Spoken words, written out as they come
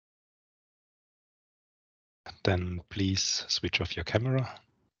then please switch off your camera.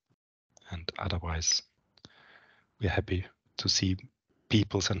 And otherwise, we're happy to see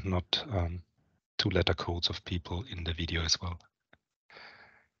peoples and not two-letter codes of people in the video as well.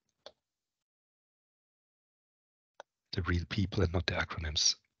 The real people and not the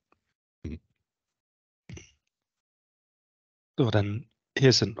acronyms. So then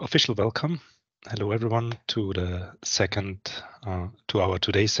here's an official welcome. Hello everyone to the to our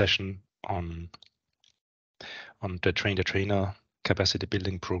today's session on the Train-the-Trainer capacity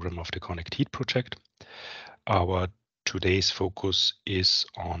building program of the ConnectHeat Project. Our today's focus is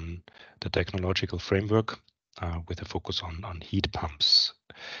on the technological framework with a focus on heat pumps.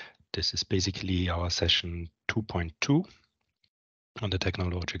 This is basically our session 2.2 on the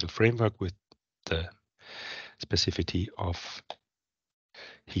technological framework with the specificity of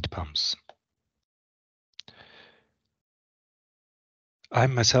heat pumps.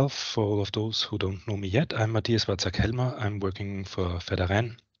 I'm myself, for all of those who don't know me yet, I'm Matthias Watzak-Helmer. I'm working for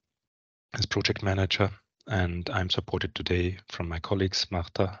Federen as project manager, and I'm supported today from my colleagues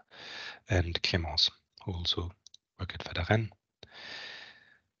Marta and Clémence, who also work at Federen.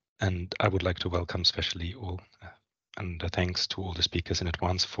 And I would like to welcome especially all and thanks to all the speakers in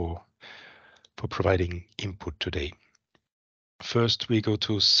advance for providing input today. First, we go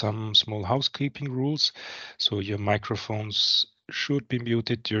to some small housekeeping rules. So your microphones should be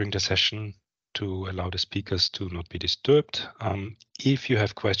muted during the session to allow the speakers to not be disturbed. If you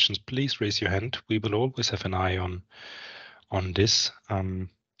have questions, please raise your hand. We will always have an eye on this and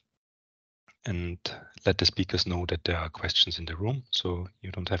let the speakers know that there are questions in the room. So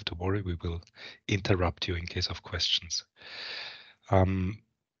you don't have to worry. We will interrupt you in case of questions.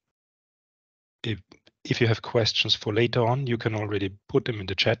 If you have questions for later on, you can already put them in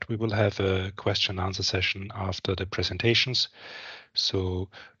the chat. We will have a question and answer session after the presentations. So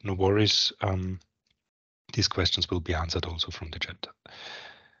no worries. These questions will be answered also from the chat.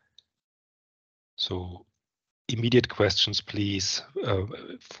 So immediate questions, please,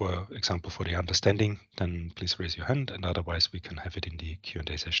 for example, for the understanding, then please raise your hand, and otherwise we can have it in the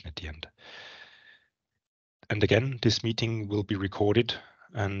Q&A session at the end. And again, this meeting will be recorded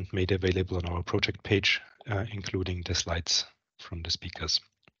and made available on our project page, including the slides from the speakers.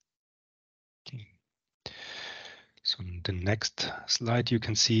 Okay. So on the next slide, you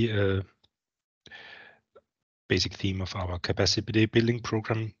can see a basic theme of our capacity building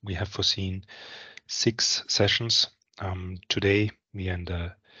program. We have foreseen 6 sessions. Today, we end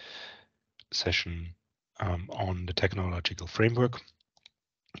the session on the technological framework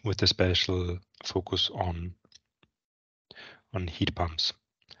with a special focus on heat pumps.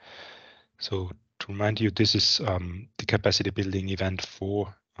 So to remind you, this is the capacity building event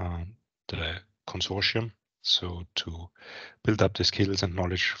for the consortium. So to build up the skills and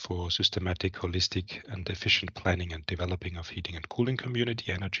knowledge for systematic, holistic, and efficient planning and developing of heating and cooling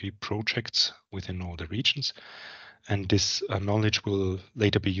community energy projects within all the regions. And this knowledge will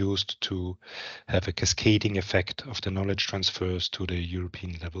later be used to have a cascading effect of the knowledge transfers to the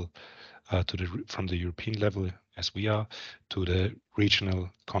European level, from the European level as we are, to the regional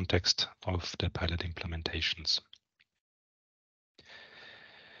context of the pilot implementations.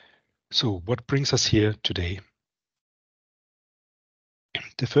 So what brings us here today?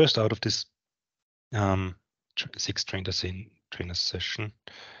 The first out of this 6 trainer session,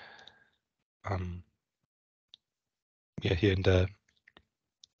 we are here in the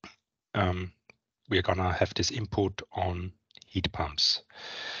we are gonna have this input on heat pumps.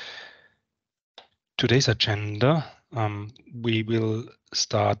 Today's agenda, we will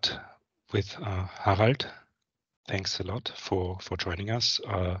start with Harald. Thanks a lot for joining us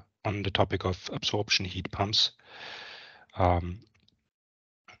on the topic of absorption heat pumps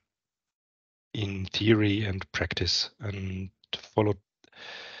in theory and practice. And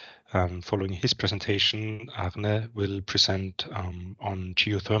following his presentation, Arne will present on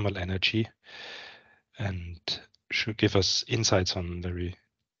geothermal energy and should give us insights on very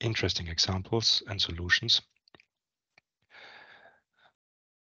interesting examples and solutions.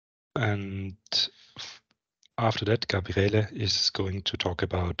 And after that, Gabriele is going to talk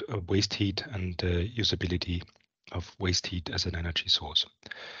about waste heat and the usability of waste heat as an energy source.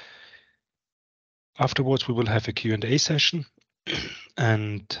 Afterwards, we will have a Q&A session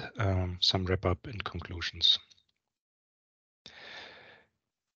and some wrap-up and conclusions.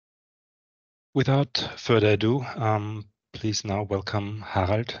 Without further ado, please now welcome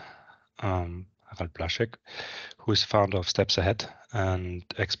Harald Blaszek, who is founder of Steps Ahead and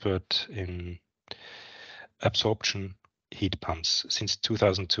expert in absorption heat pumps. Since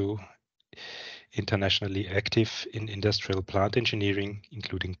 2002, internationally active in industrial plant engineering,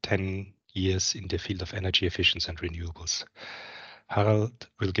 including 10 years in the field of energy efficiency and renewables. Harald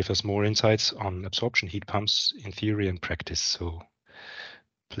will give us more insights on absorption heat pumps in theory and practice. So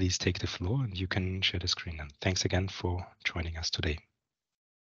please take the floor and you can share the screen. And thanks again for joining us today.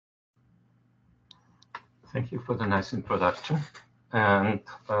 Thank you for the nice introduction. And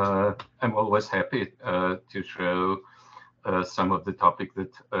I'm always happy to show some of the topic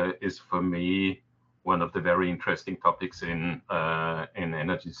that is for me one of the very interesting topics in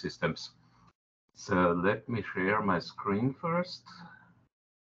energy systems. So let me share my screen first.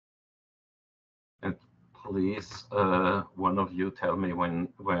 And please, one of you tell me when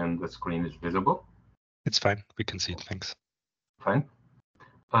the screen is visible. It's fine. We can see it. Thanks. Fine.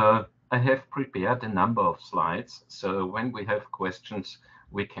 I have prepared a number of slides, so when we have questions,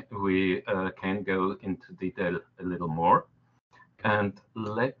 we can go into detail a little more. And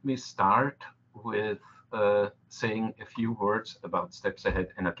let me start with saying a few words about Steps Ahead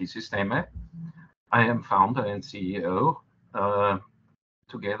Energiesysteme. I am founder and CEO,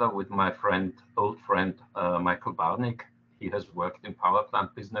 together with my old friend, Michael Barnick. He has worked in power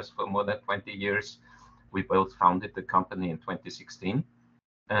plant business for more than 20 years. We both founded the company in 2016.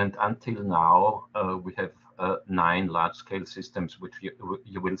 And until now, we have 9 large-scale systems, which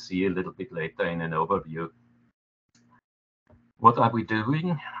you will see a little bit later in an overview. What are we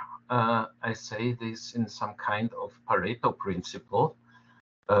doing? I say this in some kind of Pareto principle.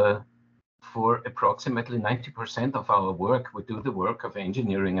 For approximately 90% of our work, we do the work of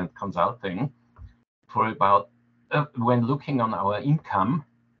engineering and consulting. For about, when looking on our income,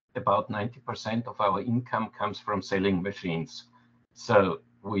 about 90% of our income comes from selling machines. So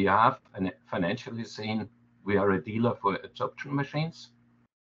we are financially seen, we are a dealer for absorption machines.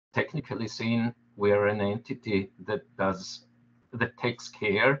 Technically seen, we are an entity that takes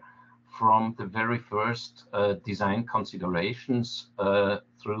care from the very first design considerations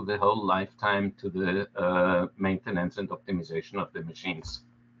through the whole lifetime to the maintenance and optimization of the machines.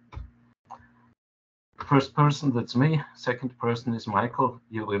 First person, that's me. Second person is Michael.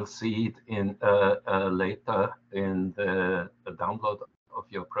 You will see it in later in the download of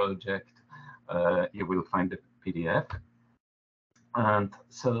your project. You will find the PDF. And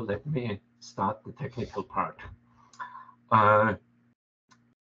so let me start the technical part.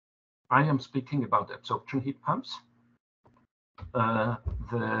 I am speaking about absorption heat pumps.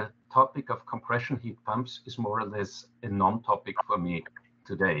 The topic of compression heat pumps is more or less a non-topic for me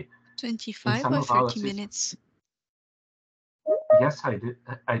today. 25 or 30 minutes? Yes,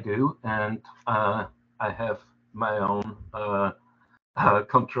 I do, and I have my own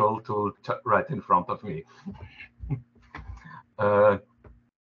control tool right in front of me.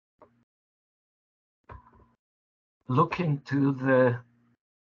 Looking to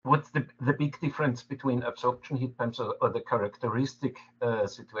what's the big difference between absorption heat pumps or the characteristic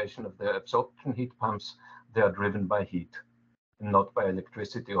situation of the absorption heat pumps? They are driven by heat, not by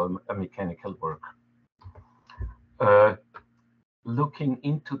electricity or mechanical work. Looking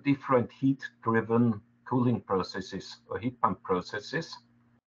into different heat-driven cooling processes or heat pump processes,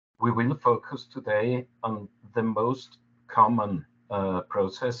 we will focus today on the most common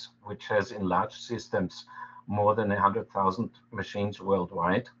process, which has in large systems more than 100,000 machines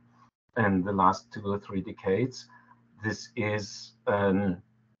worldwide in the last 2 or 3 decades. This is a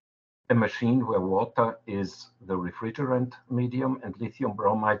machine where water is the refrigerant medium and lithium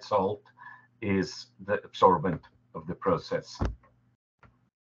bromide salt is the absorbent of the process.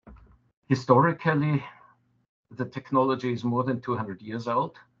 Historically, the technology is more than 200 years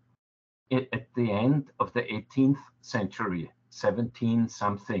old. At the end of the 18th century, 17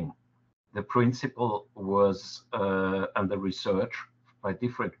 something, the principle was under research by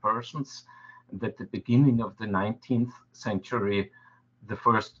different persons. And at the beginning of the 19th century, the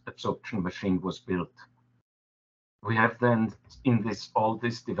first absorption machine was built. We have then in all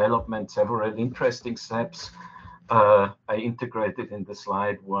this development several interesting steps. I integrated in the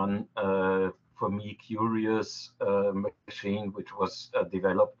slide one for me curious machine, which was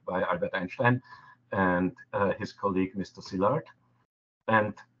developed by Albert Einstein and his colleague, Mr. Szilard.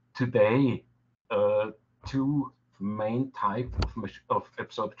 And today, 2 main types of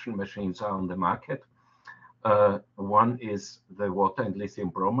absorption machines are on the market. One is the water and lithium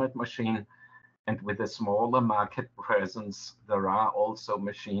bromide machine. And with a smaller market presence, there are also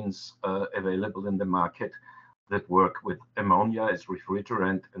machines available in the market that work with ammonia as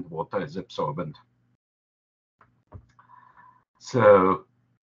refrigerant and water as absorbent. So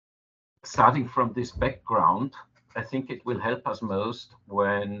starting from this background, I think it will help us most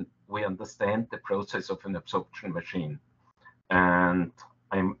when we understand the process of an absorption machine. And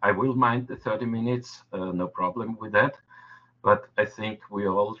I will mind the 30 minutes, no problem with that. but I think we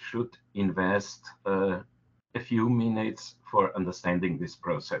all should invest a few minutes for understanding this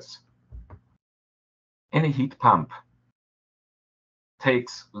process. Any heat pump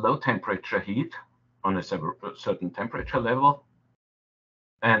takes low temperature heat on a certain temperature level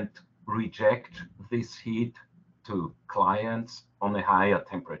and reject this heat to clients on a higher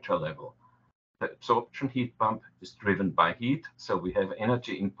temperature level. The absorption heat pump is driven by heat, so we have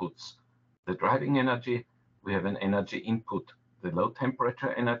energy inputs, the driving energy, we have an energy input, the low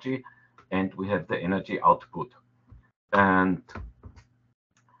temperature energy, and we have the energy output. And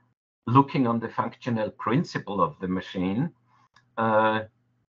looking on the functional principle of the machine,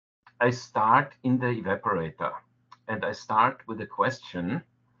 I start in the evaporator, and I start with a question.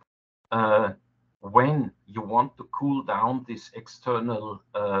 When you want to cool down this external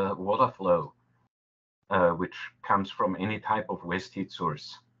water flow, which comes from any type of waste heat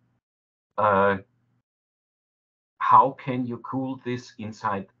source, how can you cool this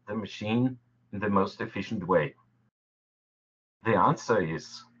inside the machine in the most efficient way? The answer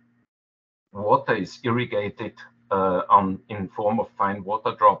is water is irrigated in form of fine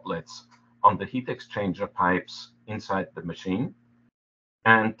water droplets on the heat exchanger pipes inside the machine.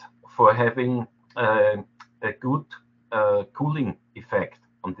 And for having a good cooling effect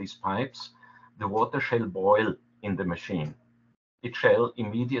on these pipes, the water shall boil in the machine. It shall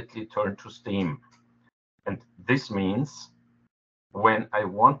immediately turn to steam. And this means when I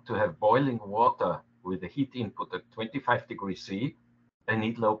want to have boiling water with a heat input at 25 degrees C, I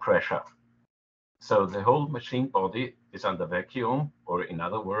need low pressure. So the whole machine body is under vacuum, or in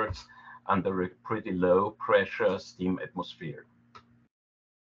other words, under a pretty low pressure steam atmosphere.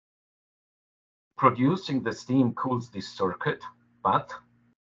 Producing the steam cools this circuit, but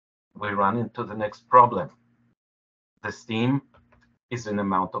we run into the next problem. The steam is an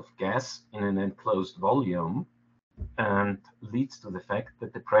amount of gas in an enclosed volume and leads to the fact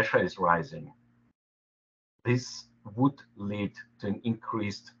that the pressure is rising. This would lead to an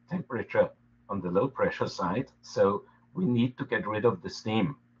increased temperature on the low pressure side, so we need to get rid of the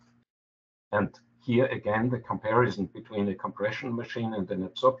steam. And here again, the comparison between a compression machine and an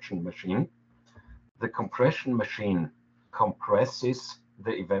absorption machine. The compression machine compresses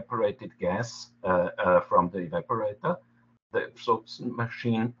the evaporated gas from the evaporator. The absorption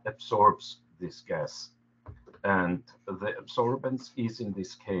machine absorbs this gas. And the absorbance is in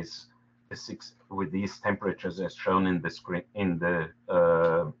this case with these temperatures as shown in the screen in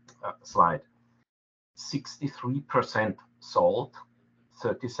the slide. 63% salt,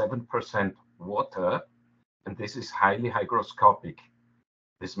 37% water, and this is highly hygroscopic.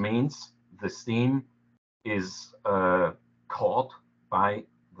 This means the steam is caught by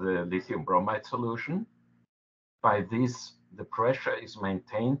the lithium bromide solution. By this, the pressure is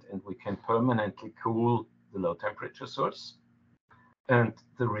maintained and we can permanently cool the low temperature source. And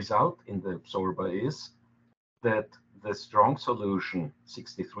the result in the absorber is that the strong solution,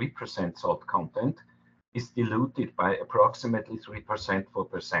 63% salt content, is diluted by approximately 3%,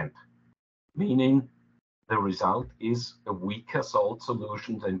 4%, meaning the result is a weaker salt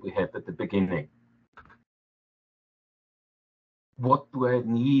solution than we had at the beginning. What do I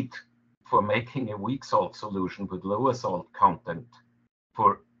need for making a weak salt solution with lower salt content?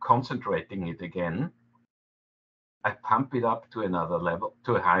 For concentrating it again, I pump it up to another level,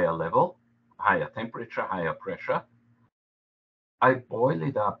 to a higher level, higher temperature, higher pressure. I boil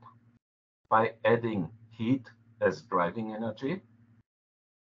it up by adding heat as driving energy.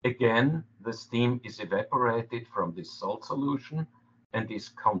 Again, the steam is evaporated from this salt solution and is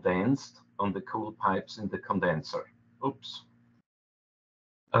condensed on the cool pipes in the condenser. Oops.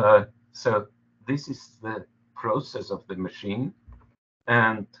 So this is the process of the machine.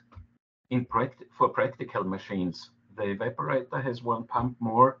 And for practical machines, the evaporator has one pump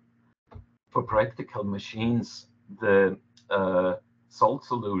more. For practical machines, the salt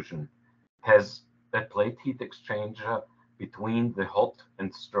solution has a plate heat exchanger between the hot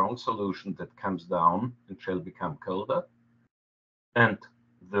and strong solution that comes down and shall become colder, and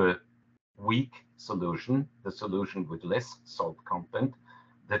the weak solution, the solution with less salt content,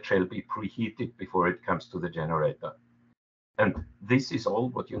 that shall be preheated before it comes to the generator. And this is all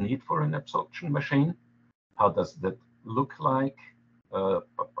what you need for an absorption machine. How does that look like?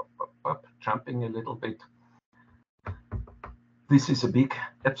 Jumping a little bit. This is a big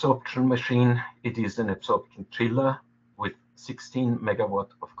absorption machine. It is an absorption chiller with 16 megawatt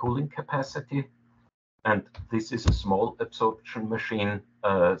of cooling capacity. And this is a small absorption machine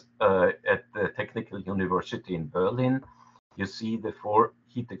at the Technical University in Berlin. You see the 4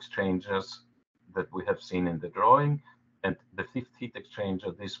 heat exchangers that we have seen in the drawing. And the 5th heat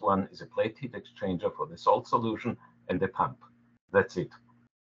exchanger, this one is a plate heat exchanger for the salt solution and a pump. That's it.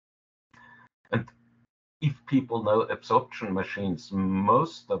 And if people know absorption machines,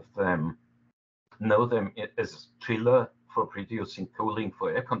 most of them know them as chiller for producing cooling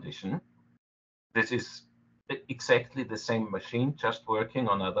for air conditioning. This is exactly the same machine, just working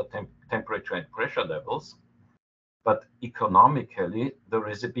on other temperature and pressure levels. But economically, there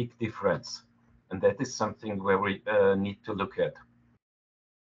is a big difference. And that is something where we need to look at.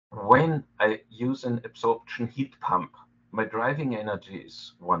 When I use an absorption heat pump, my driving energy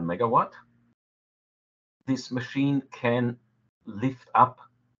is 1 megawatt. This machine can lift up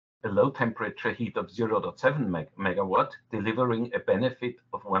a low temperature heat of 0.7 megawatt, delivering a benefit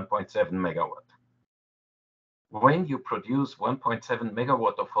of 1.7 megawatt. When you produce 1.7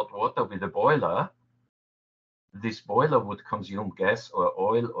 megawatt of hot water with a boiler, this boiler would consume gas or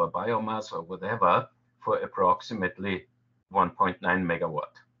oil or biomass or whatever for approximately 1.9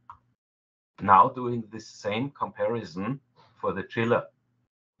 megawatt. Now doing this same comparison for the chiller,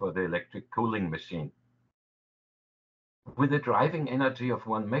 for the electric cooling machine. With a driving energy of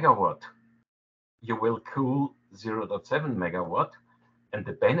 1 megawatt, you will cool 0.7 megawatt, and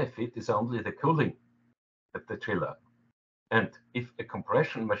the benefit is only the cooling at the chiller. And if a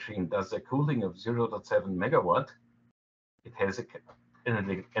compression machine does a cooling of 0.7 megawatt, it has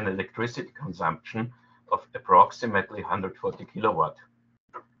an electricity consumption of approximately 140 kilowatt.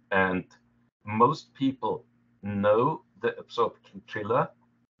 And most people know the absorption chiller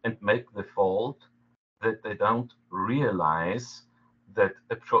and make the fault that they don't realize that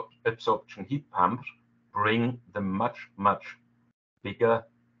absorption heat pumps bring the much, much bigger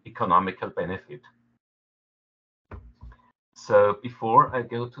economical benefit. So before I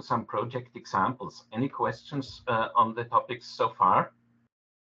go to some project examples, any questions on the topics so far?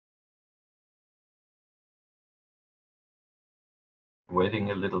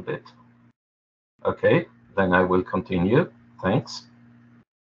 Waiting a little bit. Okay, then I will continue. Thanks.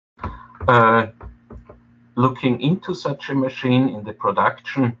 Looking into such a machine in the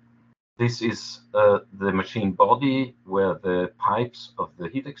production, this is the machine body where the pipes of the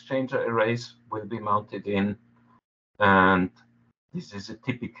heat exchanger arrays will be mounted in. And this is a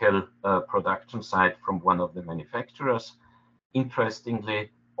typical production site from one of the manufacturers.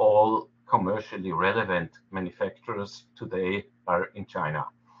 Interestingly, all commercially relevant manufacturers today are in China.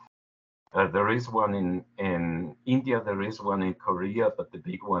 There is one in India, there is one in Korea, but the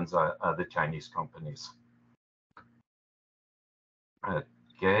big ones are the Chinese companies.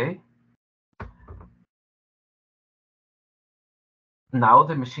 Okay. Now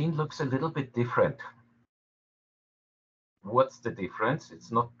the machine looks a little bit different. What's the difference?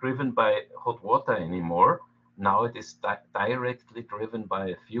 It's not driven by hot water anymore. Now it is directly driven by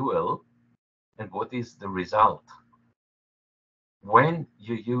a fuel. And what is the result? When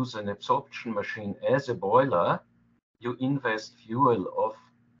you use an absorption machine as a boiler, you invest fuel of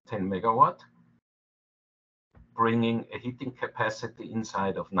 10 megawatt, bringing a heating capacity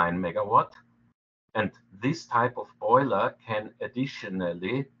inside of 9 megawatt. And this type of boiler can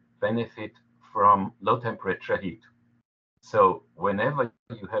additionally benefit from low temperature heat. So whenever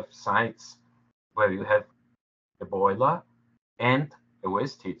you have sites where you have a boiler and a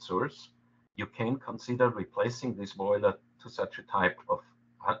waste heat source, you can consider replacing this boiler to such a type of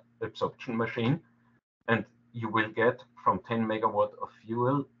absorption machine, and you will get from 10 megawatt of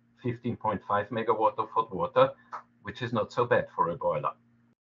fuel, 15.5 megawatt of hot water, which is not so bad for a boiler.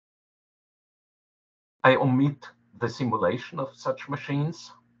 I omit the simulation of such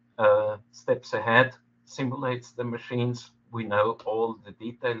machines. Steps Ahead simulates the machines. We know all the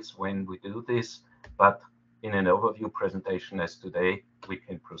details when we do this, but in an overview presentation as today, we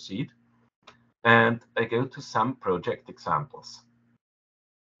can proceed. And I go to some project examples.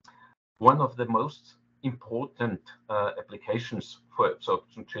 One of the most important applications for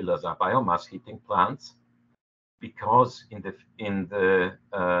absorption chillers are biomass heating plants, because in the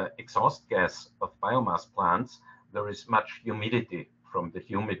exhaust gas of biomass plants, there is much humidity from the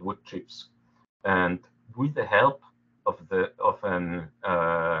humid wood chips. And with the help of an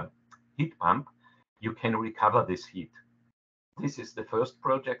heat pump, you can recover this heat. This is the first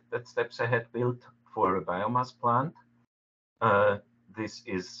project that Steps Ahead built for a biomass plant. This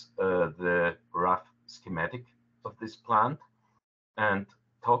is the rough schematic of this plant. And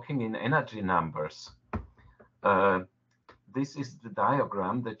talking in energy numbers, this is the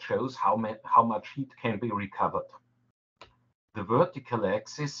diagram that shows how much heat can be recovered. The vertical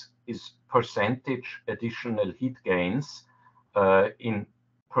axis is percentage additional heat gains in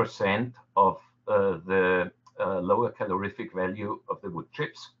percent of the lower calorific value of the wood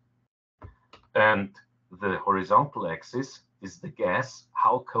chips. And the horizontal axis is the gas.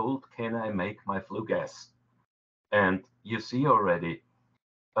 How cold can I make my flue gas? And you see already,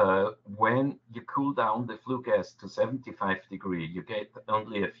 when you cool down the flue gas to 75 degrees, you get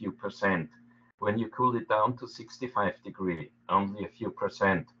only a few percent. When you cool it down to 65 degrees, only a few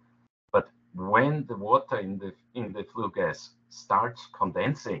percent. But when the water in the flue gas starts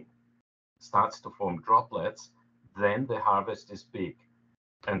condensing, starts to form droplets, then the harvest is big.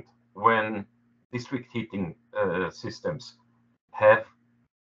 And when district heating systems have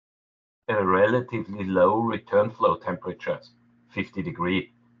a relatively low return flow temperature, 50 degrees,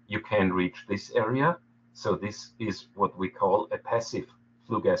 you can reach this area. So this is what we call a passive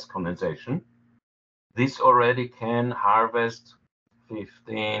flue gas condensation. This already can harvest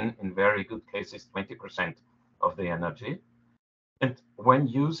 15, in very good cases, 20% of the energy. And when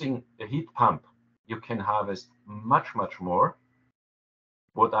using a heat pump, you can harvest much, much more.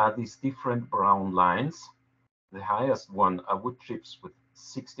 What are these different brown lines? The highest one are wood chips with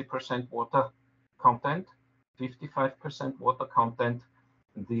 60% water content, 55% water content.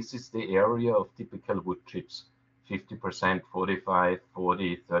 And this is the area of typical wood chips, 50%, 45,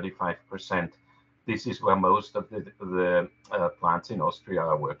 40, 35%. This is where most of the plants in Austria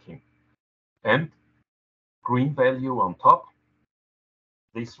are working. And green value on top.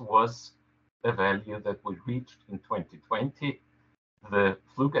 This was a value that we reached in 2020. The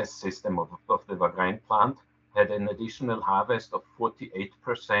flue gas system of the Wagrain plant had an additional harvest of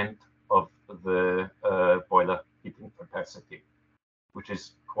 48% of the boiler heating capacity, which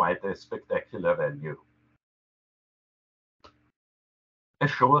is quite a spectacular value. A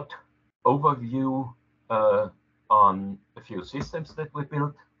short overview on a few systems that we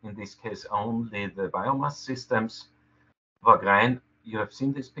built, in this case only the biomass systems. Wagrain, you have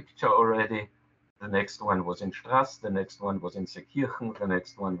seen this picture already. The next one was in Strass, the next one was in Seekirchen, the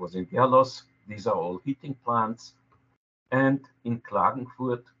next one was in Gerlos. These are all heating plants. And in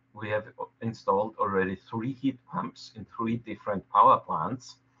Klagenfurt, we have installed already 3 heat pumps in 3 different power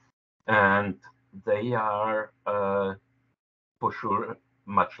plants. And they are for sure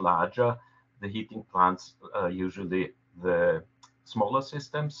much larger. The heating plants are usually the smaller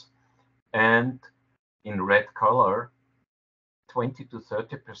systems. And in red color, 20 to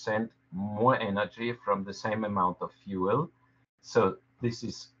 30% more energy from the same amount of fuel. So this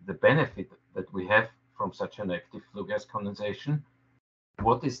is the benefit that we have from such an active flue gas condensation.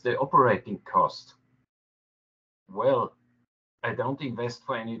 What is the operating cost? Well, I don't invest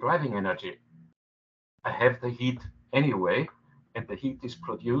for any driving energy. I have the heat anyway, and the heat is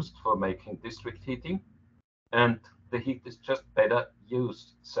produced for making district heating, and the heat is just better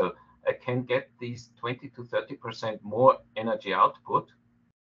used. So I can get these 20 to 30% more energy output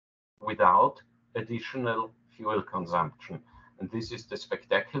without additional fuel consumption. And this is the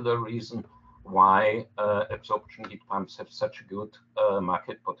spectacular reason why absorption heat pumps have such good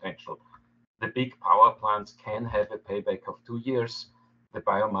market potential. The big power plants can have a payback of 2 years. The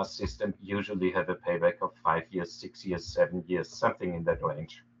biomass system usually have a payback of 5 years, 6 years, 7 years, something in that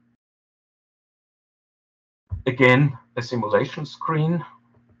range. Again, a simulation screen,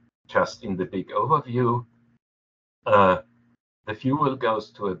 just in the big overview. The fuel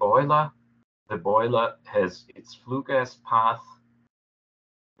goes to a boiler. The boiler has its flue gas path.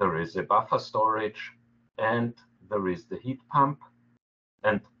 There is a buffer storage, and there is the heat pump.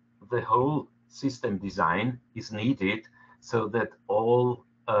 And the whole system design is needed so that all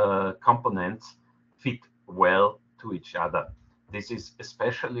components fit well to each other. This is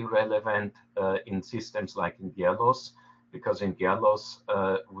especially relevant in systems like in Gerlos, because in Gerlos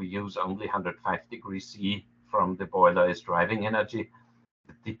we use only 105 degrees C from the boiler as driving energy.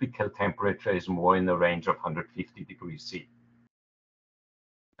 The typical temperature is more in the range of 150 degrees C.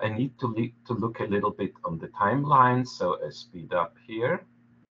 I need to look a little bit on the timeline, so I speed up here.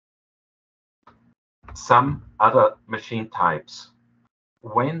 Some other machine types.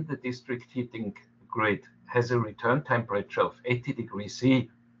 When the district heating grid has a return temperature of 80 degrees C,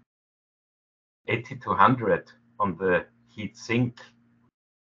 80 to 100 on the heat sink,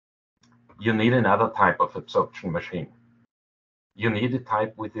 you need another type of absorption machine. You need a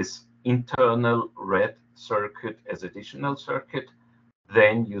type with this internal red circuit as additional circuit.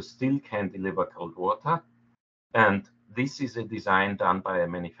 Then you still can deliver cold water. And this is a design done by a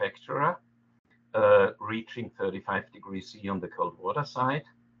manufacturer, reaching 35 degrees C on the cold water side.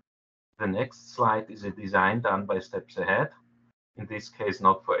 The next slide is a design done by Steps Ahead. In this case,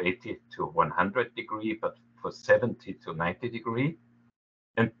 not for 80 to 100 degree, but for 70 to 90 degree,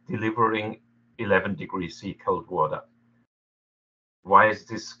 and delivering 11 degrees C cold water. Why is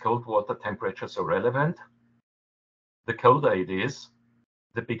this cold water temperature so relevant? The colder it is,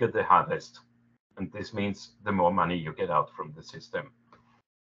 the bigger the harvest. And this means the more money you get out from the system.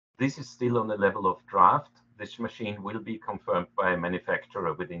 This is still on the level of draft. this machine will be confirmed by a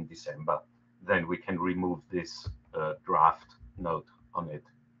manufacturer within December. Then we can remove this draft note on it.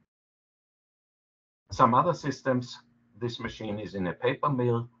 Some other systems, this machine is in a paper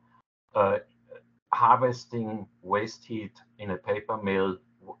mill, harvesting waste heat in a paper mill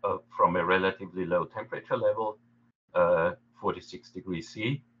from a relatively low temperature level, 46 degrees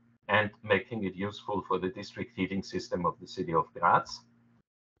C, and making it useful for the district heating system of the city of Graz.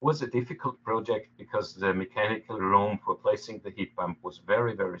 Was a difficult project because the mechanical room for placing the heat pump was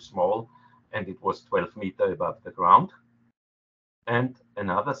very, very small, and it was 12 meters above the ground. And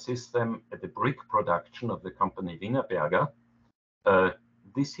another system at the brick production of the company Wienerberger.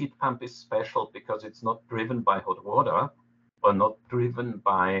 This heat pump is special because it's not driven by hot water or not driven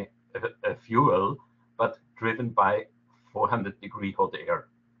by a fuel, but driven by 400-degree hot air.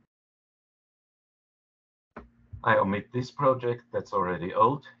 I omit this project, that's already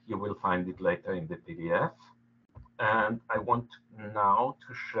old. You will find it later in the PDF. And I want now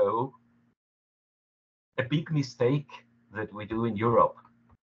to show a big mistake that we do in Europe.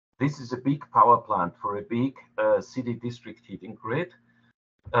 This is a big power plant for a big city district heating grid,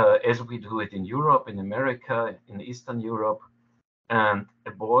 as we do it in Europe, in America, in Eastern Europe. And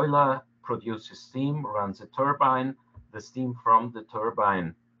a boiler produces steam, runs a turbine. The steam from the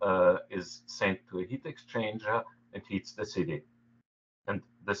turbine is sent to a heat exchanger and heats the city. And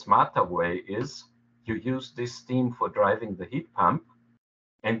the smarter way is you use this steam for driving the heat pump,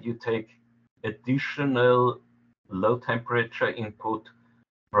 and you take additional low temperature input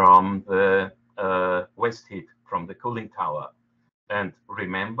from the waste heat from the cooling tower. And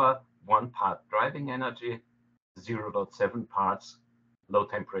remember, 1 part driving energy, 0.7 parts low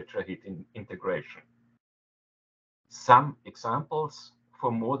temperature heat integration. Some examples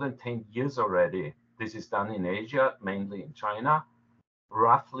for more than 10 years already. This is done in Asia, mainly in China.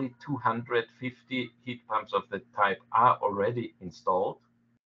 Roughly 250 heat pumps of the type are already installed,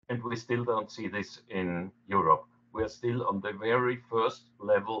 and we still don't see this in Europe. We are still on the very first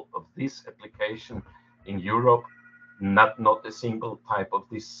level of this application in Europe, not a single type of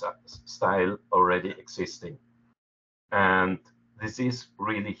this style already existing. And this is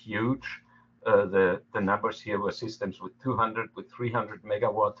really huge. The numbers here were systems with 200, with 300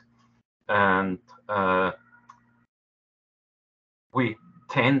 megawatt. And we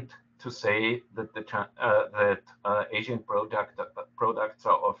tend to say that Asian products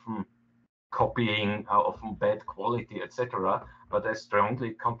are often copying, are often bad quality, etc. But I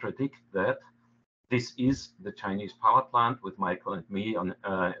strongly contradict that. This is the Chinese power plant with Michael and me on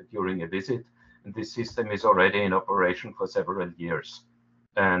during a visit, and this system is already in operation for several years.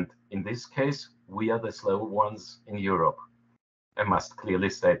 And in this case, we are the slow ones in Europe. I must clearly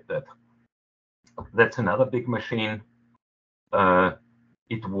state that. That's another big machine.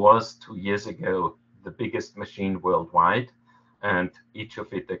 It was 2 years ago the biggest machine worldwide, and each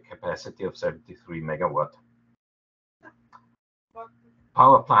of it a capacity of 73 megawatt.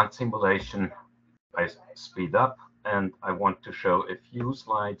 Power plant simulation, I speed up, and I want to show a few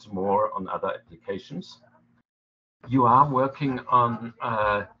slides more on other applications. You are working on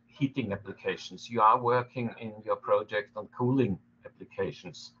heating applications. You are working in your project on cooling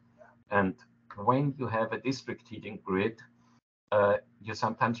applications. And when you have a district heating grid, you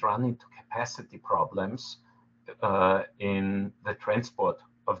sometimes run into capacity problems in the transport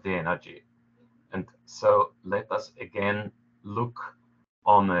of the energy. And so let us again look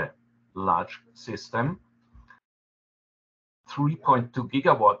on a large system. 3.2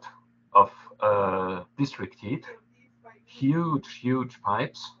 gigawatt of district heat, huge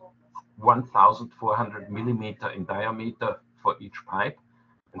pipes, 1,400 millimeter in diameter for each pipe,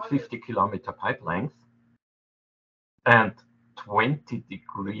 and 50 kilometer pipe length, and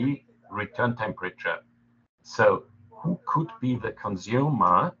 20-degree return temperature. So who could be the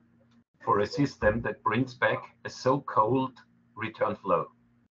consumer for a system that brings back a so cold return flow?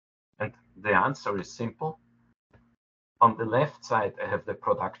 And the answer is simple. On the left side, I have the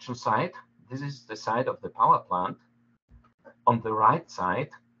production side. This is the side of the power plant. On the right side,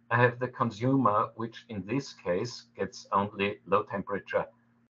 I have the consumer, which in this case gets only low temperature,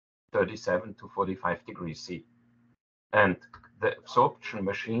 37 to 45 degrees C. And the absorption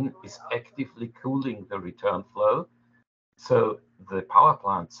machine is actively cooling the return flow. So the power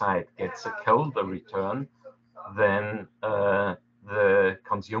plant side gets a colder return than the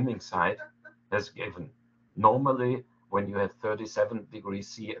consuming side has given. Normally, when you have 37 degrees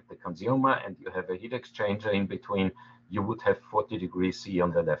C at the consumer and you have a heat exchanger in between, you would have 40 degrees C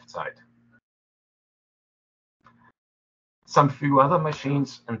on the left side. Some few other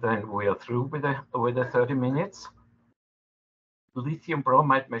machines, and then we are through with the 30 minutes. Lithium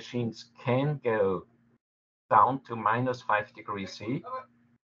bromide machines can go down to -5°C.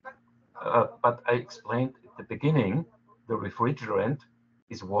 But I explained at the beginning, the refrigerant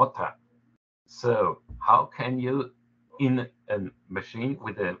is water. So how can you, in a machine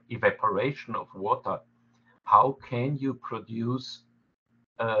with an evaporation of water, how can you produce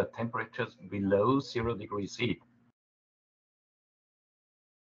temperatures below 0°C?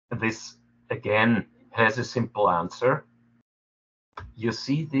 This, again, has a simple answer. You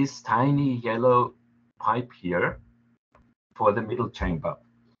see this tiny yellow pipe here for the middle chamber.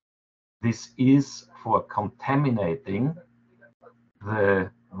 This is for contaminating the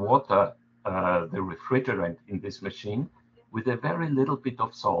water, the refrigerant in this machine, with a very little bit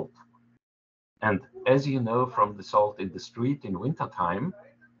of salt. And as you know from the salt in the street in wintertime,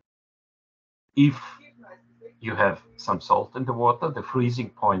 if you have some salt in the water, the freezing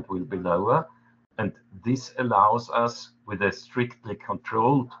point will be lower. And this allows us, with a strictly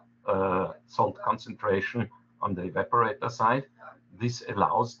controlled salt concentration on the evaporator side, this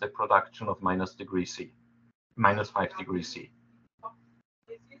allows the production of -5°C.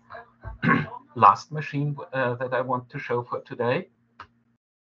 Last machine that I want to show for today,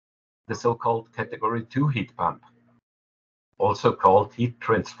 the so-called category 2 heat pump, also called heat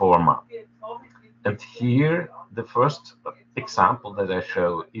transformer. And here, the first example that I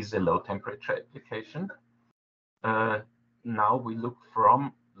show is a low temperature application. Now we look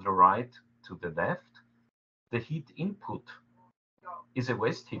from the right to the left. The heat input is a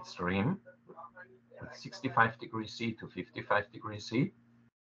waste heat stream, 65°C to 55°C.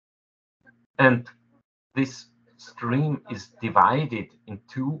 And this stream is divided in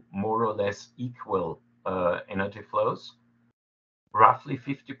two more or less equal energy flows. Roughly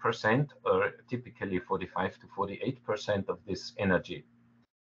 50%, or typically 45 to 48% of this energy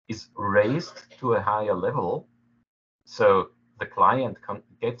is raised to a higher level. So the client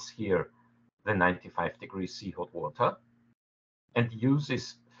gets here the 95°C hot water and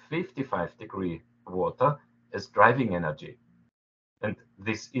uses 55° water as driving energy. And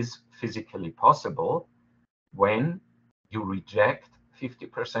this is physically possible when you reject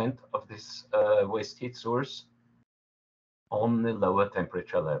 50% of this waste heat source on the lower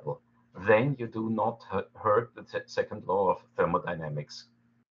temperature level. Then you do not hurt the second law of thermodynamics.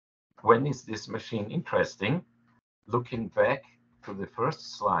 When is this machine interesting? Looking back to the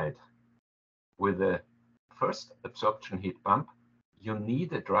first slide, with the first absorption heat pump, you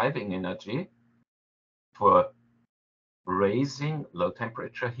need a driving energy for raising low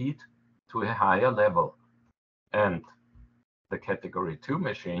temperature heat to a higher level. And the category 2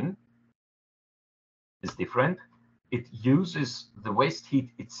 machine is different. It uses the waste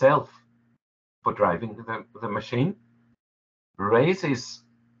heat itself for driving the machine, raises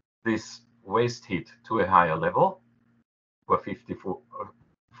this waste heat to a higher level for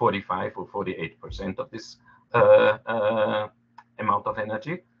 45 or 48% of this amount of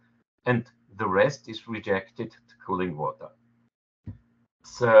energy, and the rest is rejected to cooling water.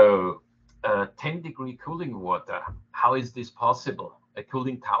 So 10-degree cooling water, how is this possible? A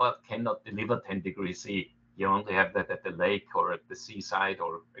cooling tower cannot deliver 10°C. You only have that at the lake or at the seaside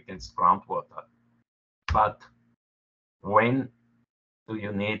or against groundwater. But when do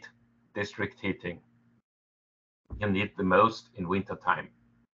you need district heating? You need the most in wintertime.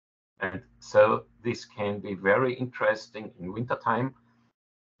 And so this can be very interesting in wintertime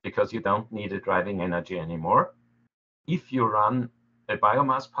because you don't need a driving energy anymore. If you run a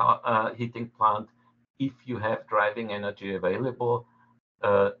biomass heating plant, if you have driving energy available,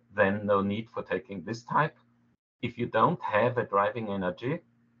 then no need for taking this type. If you don't have a driving energy,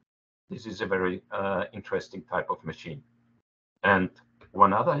 this is a very interesting type of machine. And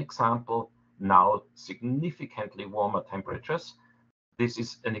one other example, now significantly warmer temperatures. This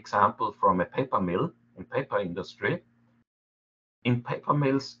is an example from a paper mill in paper industry. In paper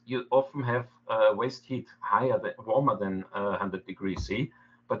mills, you often have waste heat warmer than 100°C,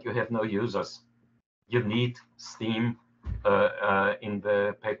 but you have no users. You need steam in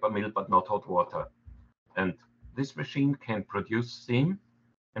the paper mill, but not hot water. And this machine can produce steam,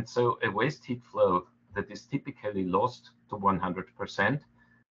 and so a waste heat flow that is typically lost to 100%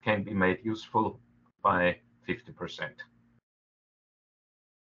 can be made useful by 50%.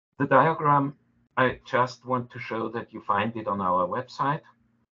 The diagram, I just want to show that you find it on our website.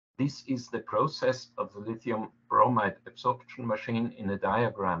 This is the process of the lithium bromide absorption machine in a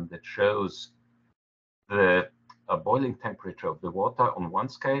diagram that shows the boiling temperature of the water on one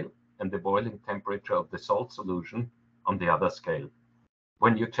scale and the boiling temperature of the salt solution on the other scale.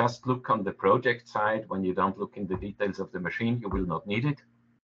 When you just look on the project side, when you don't look in the details of the machine, you will not need it.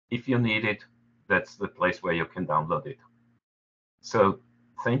 If you need it, that's the place where you can download it. So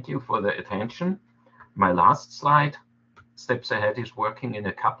thank you for the attention. My last slide, Steps Ahead, is working in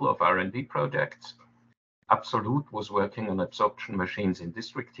a couple of R&D projects. Absolute was working on absorption machines in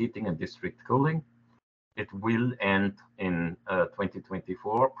district heating and district cooling. It will end in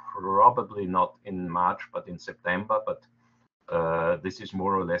 2024, probably not in March, but in September, but this is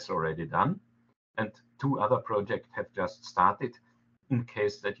more or less already done. And 2 other projects have just started. In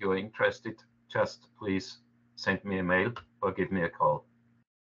case that you're interested, just please send me a mail or give me a call.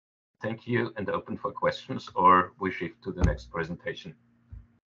 Thank you, and open for questions, or we shift to the next presentation.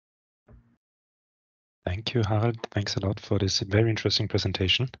 Thank you, Harald. Thanks a lot for this very interesting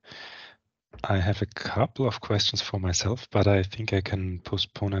presentation. I have a couple of questions for myself, but I think I can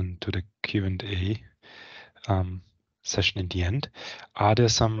postpone them to the Q&A session in the end. Are there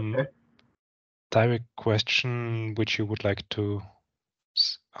some direct question which you would like to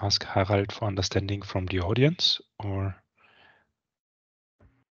ask Harald for understanding from the audience, or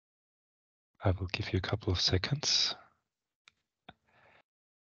I will give you a couple of seconds.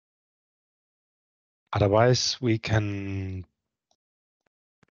 Otherwise, we can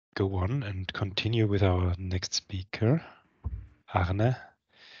go on and continue with our next speaker, Arne.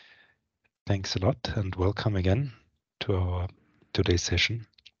 Thanks a lot and welcome again to our today's session.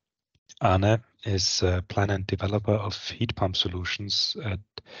 Arne is a planner and developer of heat pump solutions at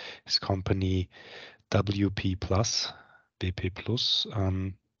his company WP Plus, BP Plus.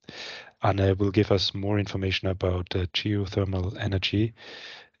 Arne will give us more information about geothermal energy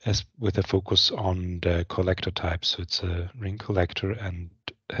as with a focus on the collector type. So it's a ring collector and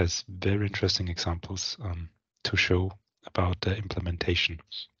has very interesting examples to show about the implementation,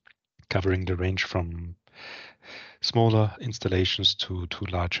 covering the range from smaller installations to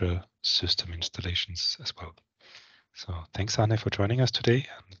larger system installations as well. So thanks, Arne, for joining us today,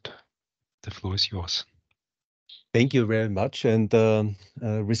 and the floor is yours. Thank you very much, and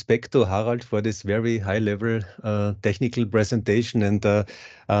respect to Harald for this very high-level technical presentation. And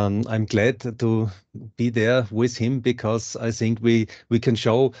I'm glad to be there with him, because I think we can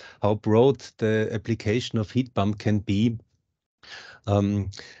show how broad the application of heat pump can be.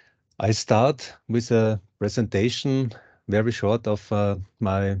 I start with a presentation, very short, of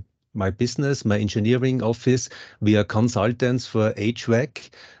my business, my engineering office. We are consultants for HVAC,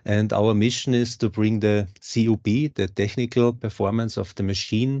 and our mission is to bring the COP, the technical performance of the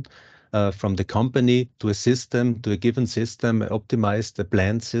machine, from the company to a system, to a given system, optimize the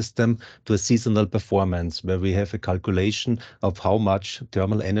plant system to a seasonal performance, where we have a calculation of how much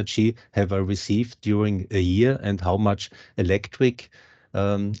thermal energy have I received during a year and how much electric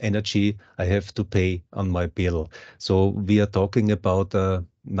energy I have to pay on my bill. So we are talking about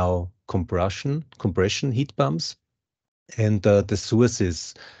now compression heat pumps and the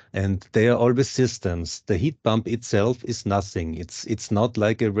sources, and they are always systems. The heat pump itself is nothing. It's not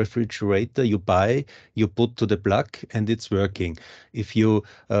like a refrigerator you buy, you put to the plug, and it's working. If you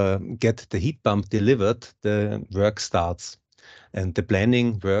get the heat pump delivered, the work starts, and the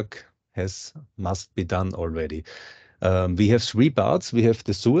planning work must be done already. We have 3 parts. We have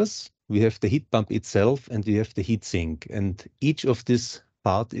the source, we have the heat pump itself, and we have the heat sink. And each of these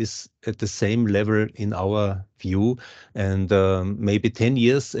part is at the same level in our view. And maybe 10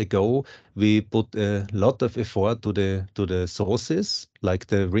 years ago, we put a lot of effort to the sources, like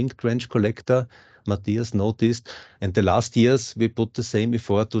the ring trench collector, Matthias noticed. And the last years, we put the same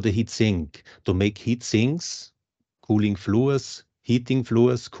effort to the heat sink, to make heat sinks, cooling floors, heating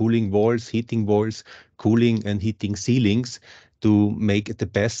floors, cooling walls, heating walls, cooling and heating ceilings, to make the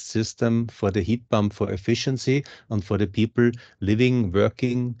best system for the heat pump for efficiency and for the people living,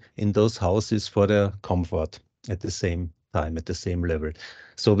 working in those houses for their comfort at the same time, at the same level.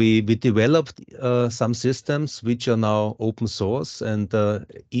 So we developed some systems which are now open source, and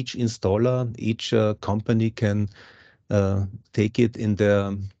each installer, each company can take it in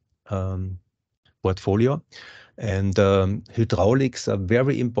their portfolio. And hydraulics are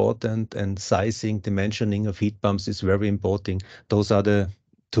very important, and sizing, dimensioning of heat pumps is very important. Those are the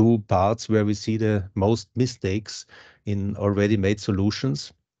 2 parts where we see the most mistakes in already made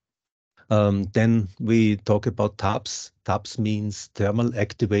solutions. Then we talk about TAPS. TAPS means thermal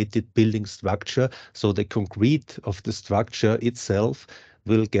activated building structure. So the concrete of the structure itself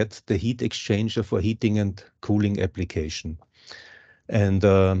will get the heat exchanger for heating and cooling application. And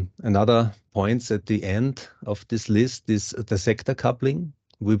another point at the end of this list is the sector coupling.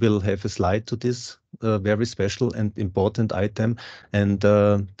 We will have a slide to this very special and important item. And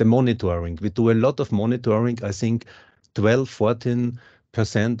the monitoring. We do a lot of monitoring. I think 12, 14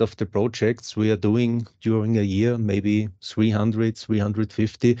 50% of the projects we are doing during a year, maybe 300,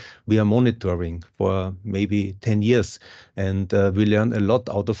 350, we are monitoring for maybe 10 years. And we learn a lot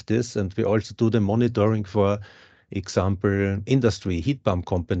out of this. And we also do the monitoring for example, industry heat pump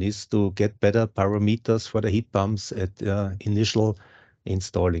companies to get better parameters for the heat pumps at initial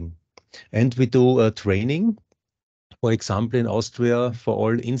installing. And we do training, for example, in Austria for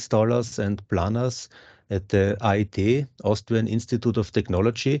all installers and planners at the AIT, Austrian Institute of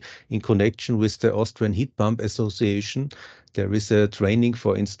Technology, in connection with the Austrian Heat Pump Association. There is a training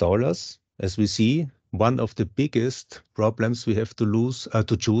for installers. As we see, one of the biggest problems we have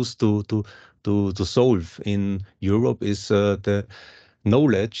to choose to solve in Europe is the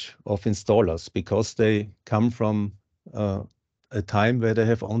knowledge of installers, because they come from a time where they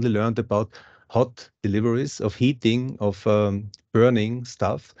have only learned about hot deliveries of heating, of burning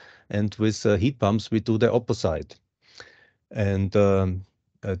stuff. And with heat pumps, we do the opposite. And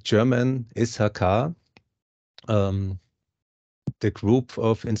German SHK, the group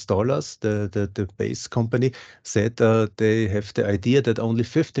of installers, the base company, said they have the idea that only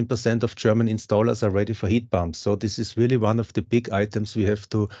 15% of German installers are ready for heat pumps. So this is really one of the big items we have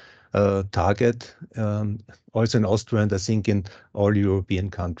to target, also in Austria, and I think in all European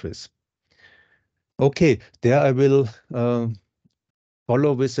countries. Okay, there I will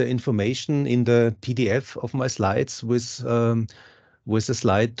follow with the information in the PDF of my slides with a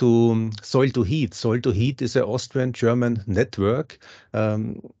slide to Soil to Heat. Soil to Heat is an Austrian-German network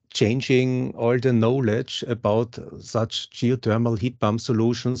changing all the knowledge about such geothermal heat pump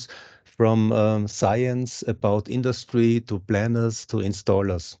solutions from science about industry to planners to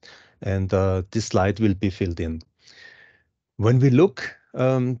installers. And this slide will be filled in. When we look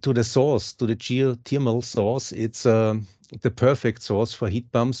to the source, to the geothermal source, it's the perfect source for heat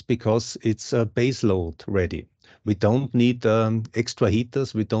pumps because it's base load ready. We don't need extra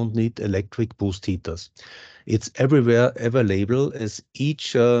heaters. We don't need electric boost heaters. It's everywhere available, as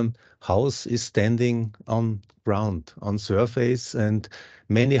each house is standing on ground, on surface, and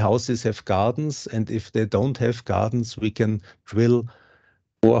many houses have gardens. And if they don't have gardens, we can drill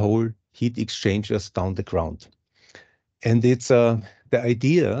borehole heat exchangers down the ground. And it's the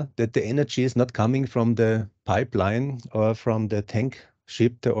idea that the energy is not coming from the pipeline or from the tank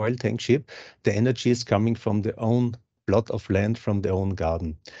ship, the oil tank ship. The energy is coming from the own plot of land, from the own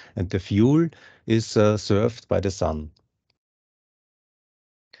garden. And the fuel is served by the sun.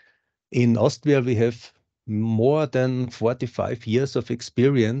 In Austria, we have more than 45 years of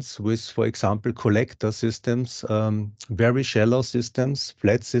experience with, for example, collector systems, very shallow systems,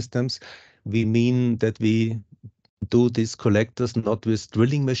 flat systems. We mean that we do these collectors not with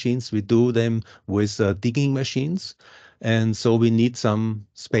drilling machines, we do them with digging machines. And so we need some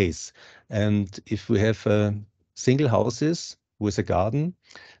space. And if we have single houses with a garden,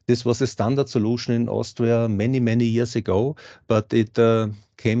 this was a standard solution in Austria many, many years ago, but it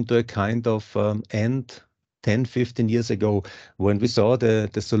came to a kind of end 10, 15 years ago, when we saw the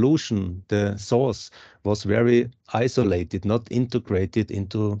solution, the source was very isolated, not integrated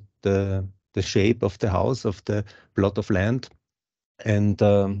into the shape of the house, of the plot of land. And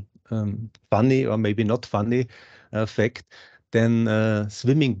funny, or maybe not funny fact, then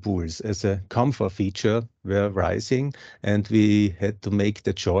swimming pools as a comfort feature were rising, and we had to make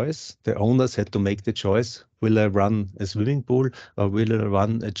the choice. The owners had to make the choice: will I run a swimming pool or will I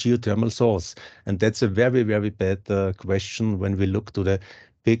run a geothermal source? And that's a very, very bad question when we look to the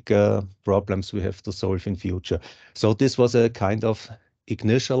big problems we have to solve in future. So this was a kind of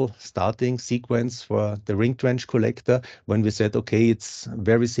initial starting sequence for the ring trench collector, when we said, okay, it's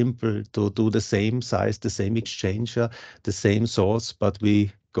very simple to do the same size, the same exchanger, the same source, but we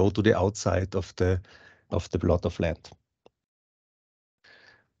go to the outside of the plot of land.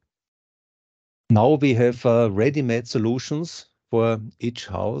 Now we have ready-made solutions for each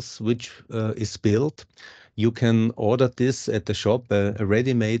house which is built. You can order this at the shop, a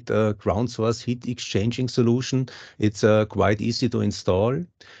ready-made ground source heat exchanging solution. It's quite easy to install.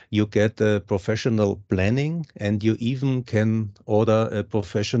 You get a professional planning, and you even can order a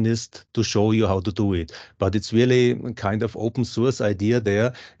professionist to show you how to do it. But it's really a kind of open source idea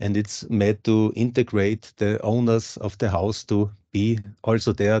there, and it's made to integrate the owners of the house to be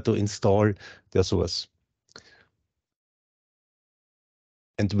also there to install their source.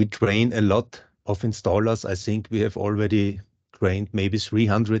 And we train a lot of installers. I think we have already trained maybe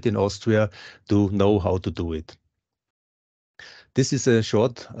 300 in Austria to know how to do it. This is a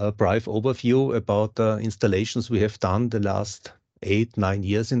short, brief overview about installations we have done the last 8-9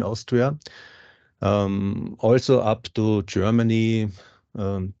 years in Austria. Also up to Germany,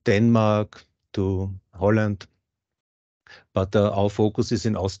 Denmark, to Holland. But our focus is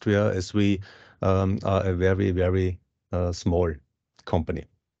in Austria, as we are a very, very small company.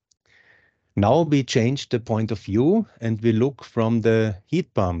 Now we change the point of view and we look from the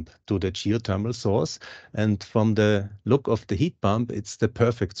heat pump to the geothermal source. And from the look of the heat pump, it's the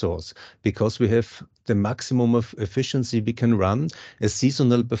perfect source because we have the maximum of efficiency. We can run a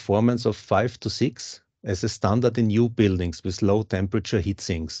seasonal performance of 5 to 6 as a standard in new buildings with low temperature heat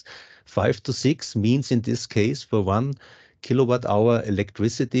sinks. 5 to 6 means in this case for 1 kilowatt hour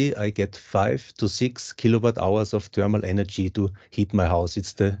electricity, I get 5 to 6 kilowatt hours of thermal energy to heat my house.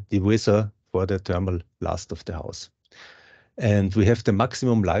 It's the divisor for the thermal last of the house. And we have the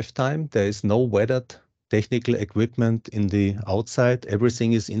maximum lifetime. There is no weathered technical equipment in the outside.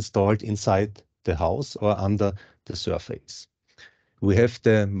 Everything is installed inside the house or under the surface. We have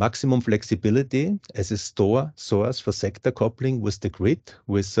the maximum flexibility as a store source for sector coupling with the grid,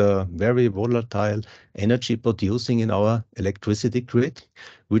 with very volatile energy producing in our electricity grid,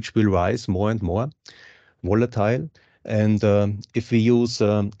 which will rise more and more volatile. And if we use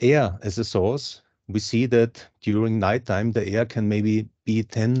air as a source, we see that during nighttime, the air can maybe be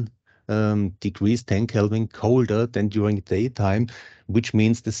 10 degrees, 10 Kelvin colder than during daytime, which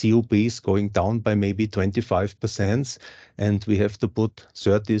means the COP is going down by maybe 25%, and we have to put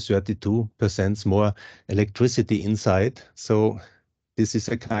 30, 32% more electricity inside. So this is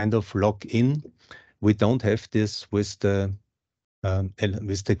a kind of lock-in. We don't have this with the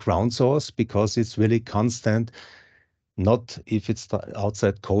ground source because it's really constant, not if it's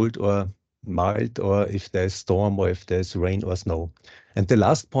outside cold or mild or if there's storm or if there's rain or snow. And the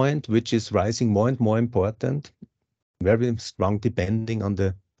last point, which is rising more and more important, very strong depending on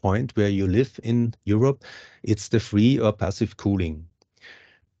the point where you live in Europe, it's the free or passive cooling.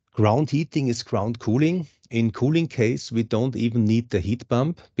 Ground heating is ground cooling. In cooling case, we don't even need the heat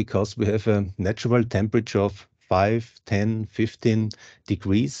pump because we have a natural temperature of 5, 10, 15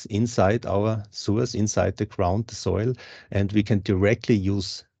 degrees inside our sewers, inside the ground, the soil, and we can directly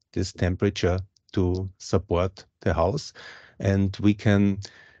use this temperature to support the house. And we can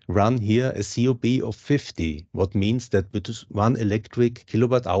run here a COP of 50, what means that with 1 electric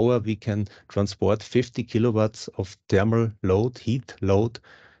kilowatt hour, we can transport 50 kilowatts of thermal load, heat load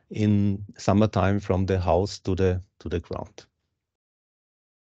in summertime from the house to the ground.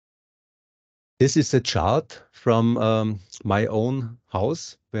 This is a chart from my own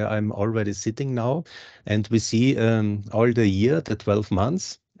house where I'm already sitting now, and we see all the year, the 12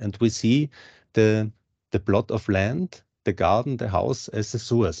 months, and we see the plot of land, the garden, the house as a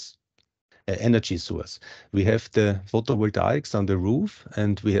source, an energy source. We have the photovoltaics on the roof,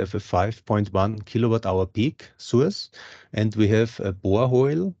 and we have a 5.1 kilowatt hour peak source, and we have a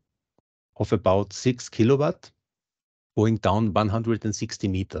borehole of about 6 kilowatt going down 160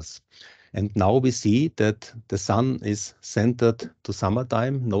 meters. And now we see that the sun is centered to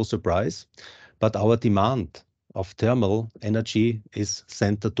summertime, no surprise, but our demand of thermal energy is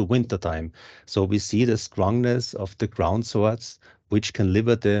centered to wintertime. So we see the strongness of the ground source, which can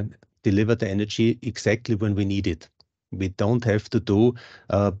deliver the energy exactly when we need it. We don't have to do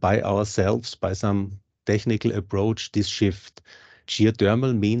by ourselves, by some technical approach, this shift.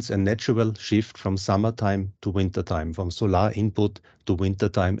 Geothermal means a natural shift from summertime to wintertime, from solar input to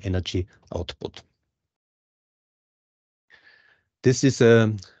wintertime energy output. This is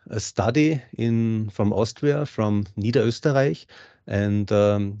a study from Austria, from Niederösterreich, and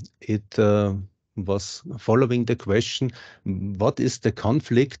it was following the question, what is the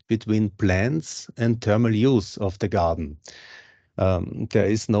conflict between plants and thermal use of the garden? There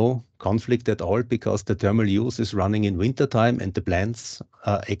is no conflict at all because the thermal use is running in wintertime and the plants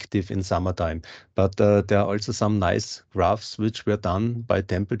are active in summertime. But there are also some nice graphs which were done by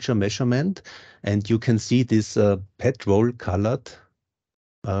temperature measurement, and you can see this petrol colored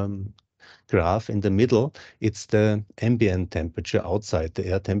graph in the middle. It's the ambient temperature outside, the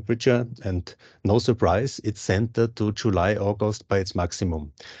air temperature, and no surprise, it's centered to July, August by its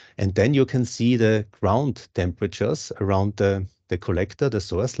maximum. And then you can see the ground temperatures around the collector, the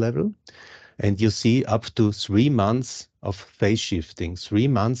source level, and you see up to 3 months of phase shifting, 3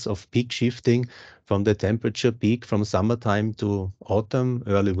 months of peak shifting from the temperature peak from summertime to autumn,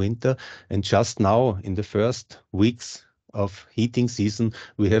 early winter. And just now in the first weeks of heating season,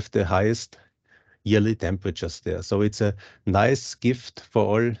 we have the highest yearly temperatures there. So it's a nice gift for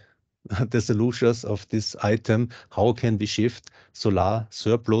all the solutions of this item. How can we shift solar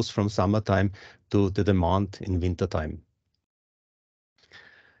surplus from summertime to the demand in wintertime?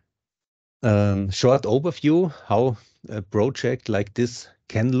 Short overview how a project like this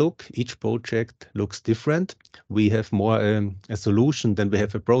can look. Each project looks different. We have more a solution than we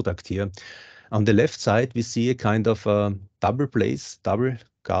have a product here. On the left side, we see a kind of double place, double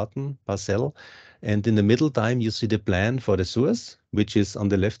garden parcel. And in the middle time, you see the plan for the sewers, which is on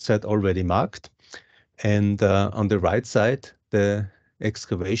the left side already marked. And on the right side, the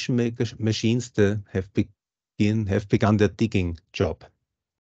excavation machines that have begun their digging job.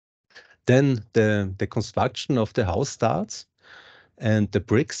 Then the construction of the house starts and the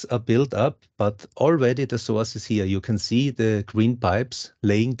bricks are built up, but already the source is here. You can see the green pipes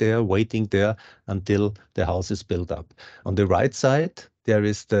laying there, waiting there until the house is built up. On the right side, there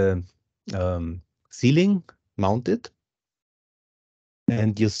is the ceiling mounted.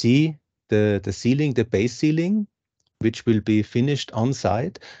 And you see the ceiling, the base ceiling, which will be finished on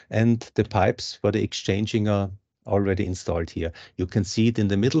site, and the pipes for the exchanging are already installed here. You can see it in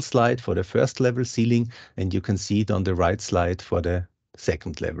the middle slide for the first level ceiling, and you can see it on the right slide for the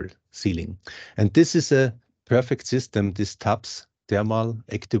second level ceiling. And this is a perfect system, this TAPS, thermal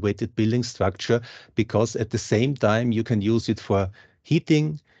activated building structure, because at the same time you can use it for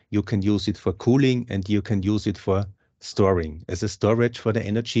heating, you can use it for cooling, and you can use it for storing as a storage for the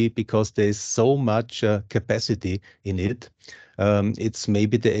energy, because there is so much capacity in it. It's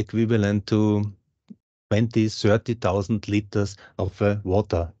maybe the equivalent to 20, 30,000 liters of a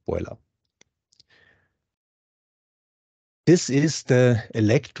water boiler. This is the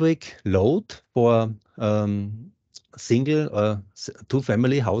electric load for single or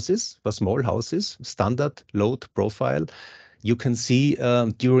two-family houses, for small houses, standard load profile. You can see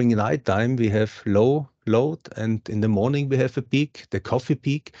during nighttime we have low load, and in the morning we have a peak, the coffee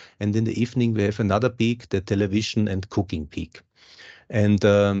peak, and in the evening we have another peak, the television and cooking peak. And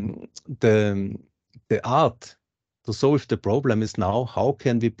the art to solve the problem is now, how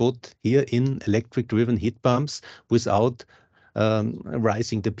can we put here in electric-driven heat pumps without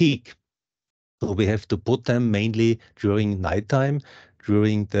rising the peak? So we have to put them mainly during nighttime,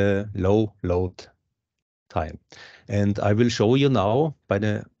 during the low load time. And I will show you now by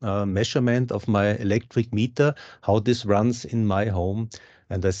the measurement of my electric meter how this runs in my home.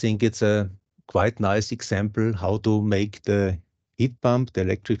 And I think it's a quite nice example how to make the heat pump, the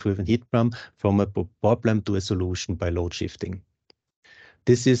electric-driven heat pump, from a problem to a solution by load shifting.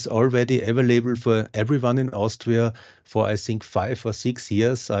 This is already available for everyone in Austria for, I think, 5 or 6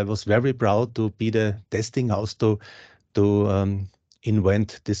 years. I was very proud to be the testing house to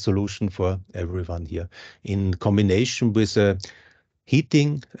invent this solution for everyone here, in combination with a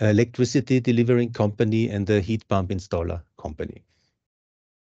heating, electricity delivering company and a heat pump installer company.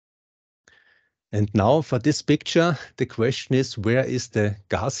 And now for this picture, the question is, where is the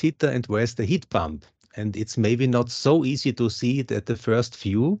gas heater and where is the heat pump? And it's maybe not so easy to see it at the first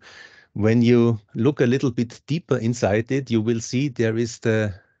view. When you look a little bit deeper inside it, you will see there is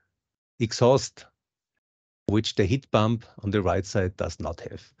the exhaust, which the heat pump on the right side does not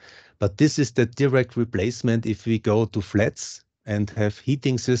have. But this is the direct replacement if we go to flats and have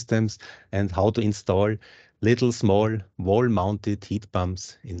heating systems, and how to install little small wall-mounted heat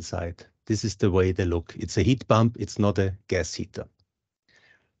pumps inside. This is the way they look. It's a heat pump, it's not a gas heater.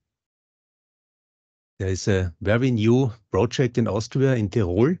 There is a very new project in Austria, in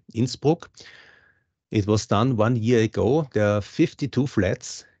Tyrol, Innsbruck. It was done 1 year ago. There are 52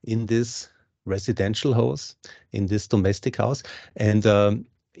 flats in this residential house, in this domestic house. And in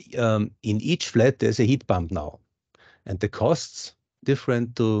each flat, there's a heat pump now. And the costs,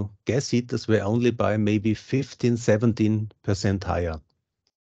 different to gas heaters, were only by maybe 15, 17% higher.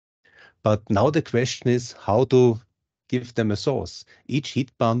 But now the question is how to give them a source. Each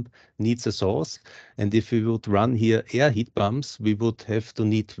heat pump needs a source. And if we would run here air heat pumps, we would have to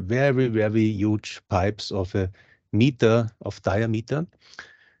need very, very huge pipes of a meter of diameter.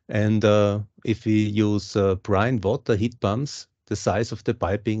 And if we use brine water heat pumps, the size of the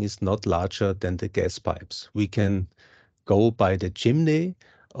piping is not larger than the gas pipes. We can go by the chimney,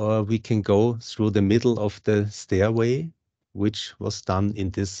 or we can go through the middle of the stairway, which was done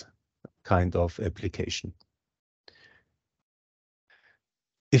in this kind of application.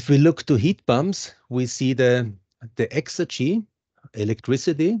 If we look to heat pumps, we see the exergy,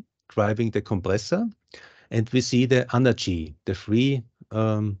 electricity driving the compressor, and we see the energy, the free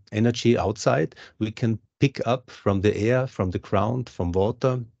energy outside. We can pick up from the air, from the ground, from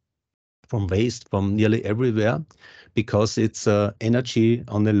water, from waste, from nearly everywhere, because it's energy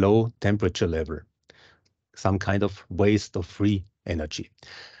on a low temperature level, some kind of waste of free energy.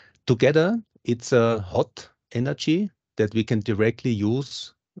 Together, it's a hot energy that we can directly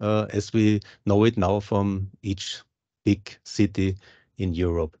use as we know it now from each big city in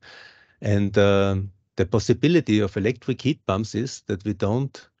Europe. And the possibility of electric heat pumps is that we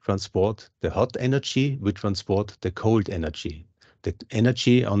don't transport the hot energy, we transport the cold energy. the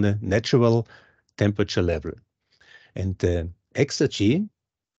energy on a natural temperature level. And the exergy,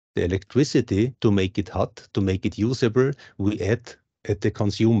 the electricity to make it hot, to make it usable, we add at the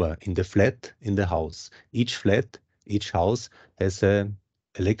consumer in the flat, in the house. Each flat, each house has a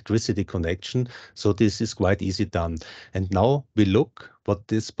electricity connection, so this is quite easy done. And now we look what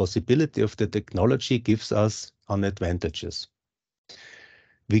this possibility of the technology gives us on advantages.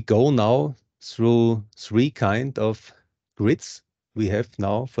 We go now through 3 kind of grids we have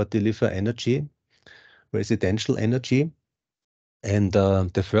now for deliver energy, residential energy. And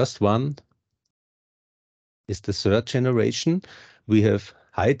the first one is the 3rd generation. We have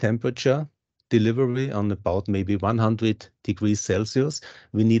high temperature delivery on about maybe 100 degrees Celsius.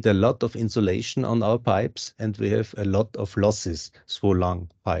 We need a lot of insulation on our pipes, and we have a lot of losses through long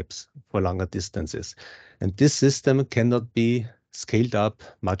pipes for longer distances. And this system cannot be scaled up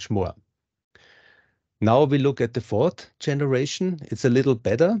much more. Now we look at the 4th generation. It's a little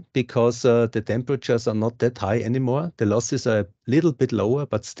better because the temperatures are not that high anymore. The losses are a little bit lower,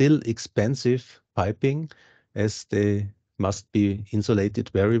 but still expensive piping, as they must be insulated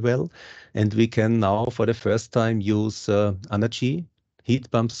very well. And we can now, for the first time, use energy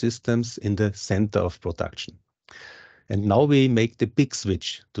heat pump systems in the center of production. And now we make the big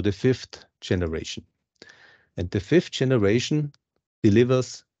switch to the 5th generation. And the 5th generation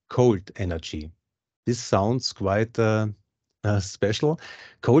delivers cold energy. This sounds quite special.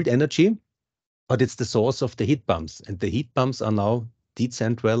 Cold energy, but it's the source of the heat pumps. And the heat pumps are now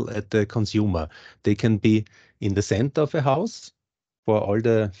decentral at the consumer. They can be in the center of a house for all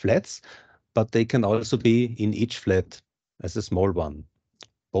the flats, but they can also be in each flat as a small one.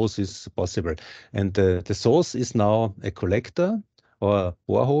 Both is possible. And the source is now a collector or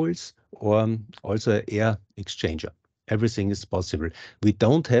boreholes or also an air exchanger. Everything is possible. We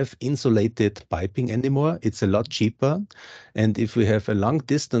don't have insulated piping anymore. It's a lot cheaper. And if we have a long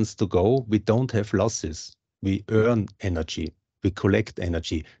distance to go, we don't have losses. We earn energy. We collect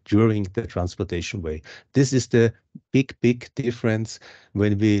energy during the transportation way. This is the big difference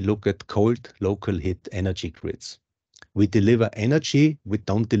when we look at cold local heat energy grids. We deliver energy, we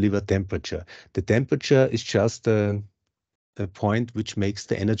don't deliver temperature. The temperature is just a point which makes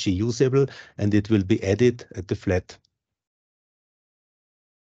the energy usable, and it will be added at the flat.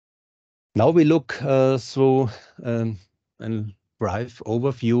 Now we look through a brief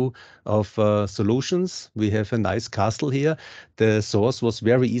overview of solutions. We have a nice castle here. The source was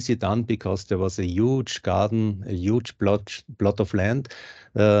very easy done because there was a huge garden, a huge plot of land.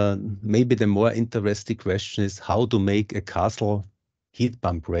 Maybe the more interesting question is how to make a castle heat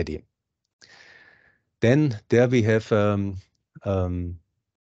pump ready. Then there we have some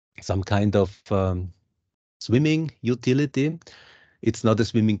kind of swimming utility. It's not a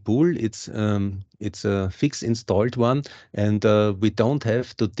swimming pool, it's a fixed installed one, and we don't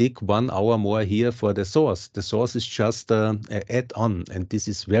have to dig 1 hour more here for the source. The source is just an add-on, and this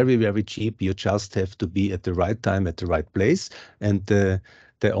is very cheap. You just have to be at the right time at the right place, and the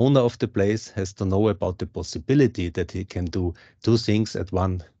owner of the place has to know about the possibility that he can do 2 things at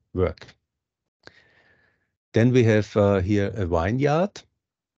one work. Then we have here a vineyard,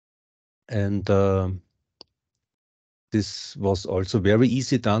 and this was also very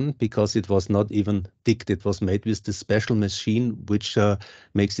easy done because it was not even digged. It was made with the special machine, which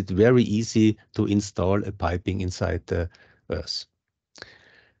makes it very easy to install a piping inside the earth.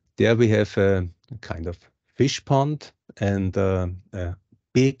 There we have a kind of fish pond and a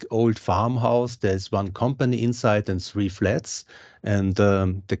big old farmhouse. There's 1 company inside and 3 flats. And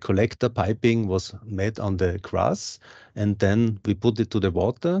the collector piping was made on the grass. And then we put it to the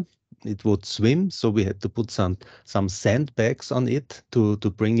water. It would swim, so we had to put some sandbags on it to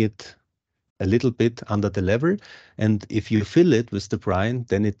bring it a little bit under the level. And if you fill it with the brine,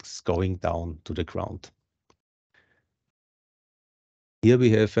 then it's going down to the ground. Here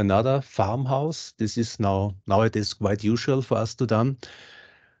we have another farmhouse. This is nowadays quite usual for us to done.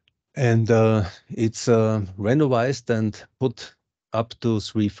 And it's renovated and put up to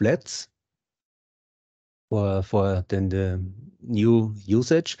 3 flats for then the new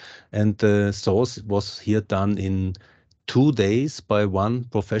usage, and the source was here done in 2 days by 1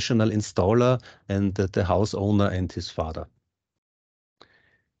 professional installer and the house owner and his father.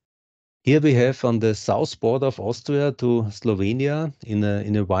 Here we have on the south border of Austria to Slovenia in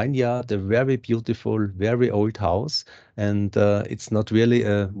a vineyard, a very beautiful, very old house, and it's not really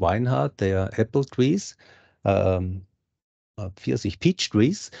a vineyard. They are apple trees, Pfirsich peach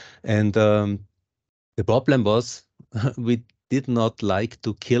trees, and the problem was we did not like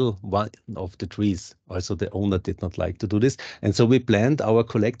to kill one of the trees. Also, the owner did not like to do this. And so we planned our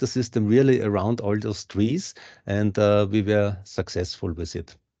collector system really around all those trees, and we were successful with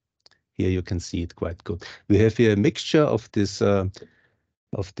it. Here you can see it quite good. We have here a mixture of this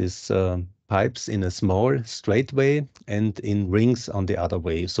pipes in a small straight way and in rings on the other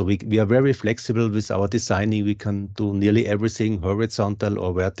way. So we are very flexible with our designing. We can do nearly everything horizontal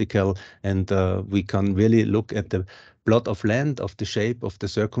or vertical, and we can really look at the plot of land, of the shape, of the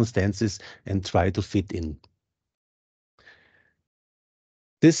circumstances, and try to fit in.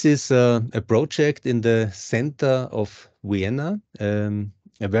 This is a project in the center of Vienna,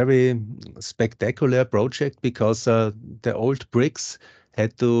 a very spectacular project because the old bricks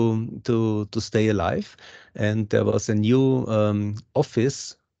had to stay alive, and there was a new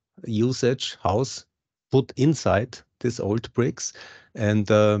office usage house put inside these old bricks, and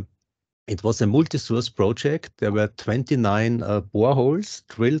it was a multi-source project. There were 29 boreholes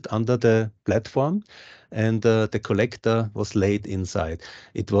drilled under the platform, and the collector was laid inside.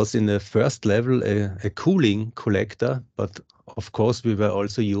 It was in the first level a cooling collector, but of course we were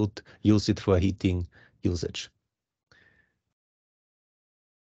also use it for heating usage.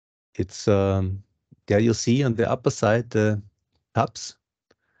 It's there you see on the upper side the tubs,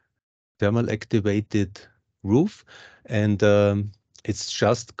 thermal activated roof, and it's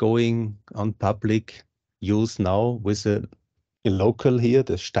just going on public use now with a local here,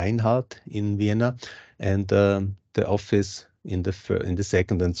 the Steinhardt in Vienna, and the office in the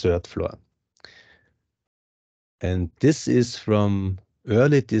second and third floor. And this is from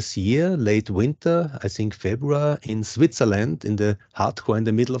early this year, late winter, I think February, in Switzerland, in the hardcore in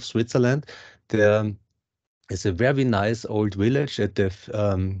the middle of Switzerland. There is a very nice old village at the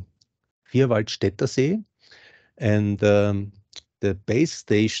Vierwaldstätter See, and the base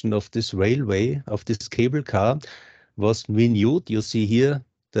station of this railway, of this cable car, was renewed. You see here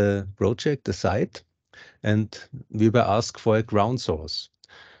the project, the site, and we were asked for a ground source.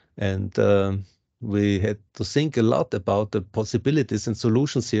 And we had to think a lot about the possibilities and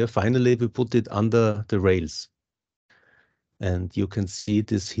solutions here. Finally, we put it under the rails. And you can see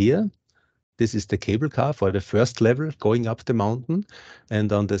this here. This is the cable car for the first level going up the mountain.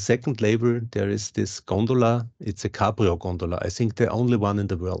 And on the second level, there is this gondola. It's a cabrio gondola. I think the only one in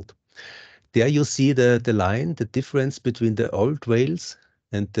the world. There you see the line, the difference between the old rails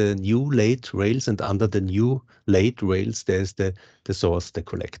and the new laid rails, and under the new laid rails, there's the source, the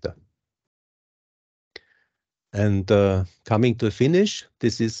collector. And coming to a finish,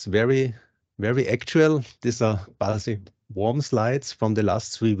 this is very, very actual. These are basic warm slides from the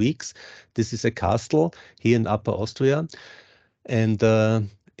last 3 weeks. This is a castle here in Upper Austria, and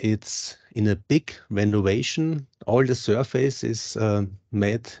it's in a big renovation. All the surface is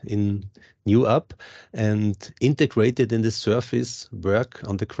made in new up and integrated in the surface work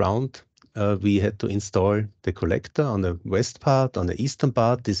on the ground. We had to install the collector on the west part, on the eastern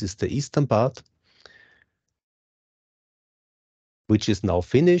part. This is the eastern part, which is now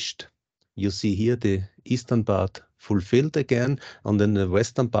finished. You see here the eastern part fulfilled again. And then the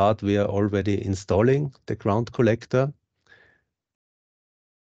western part, we are already installing the ground collector.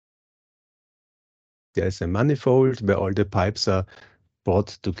 There's a manifold where all the pipes are brought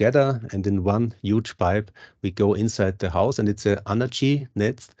together, and in one huge pipe we go inside the house, and it's an energy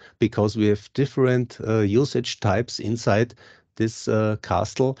net because we have different usage types inside this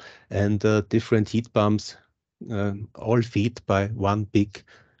castle, and different heat pumps, all feed by one big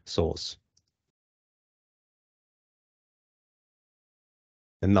source.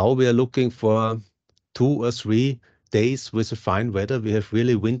 And now we are looking for 2 or 3 days with a fine weather. We have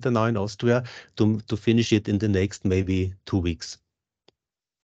really winter now in Austria to finish it in the next maybe 2 weeks.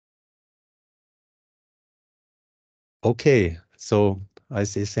 Okay, so I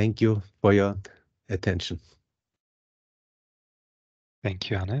say thank you for your attention.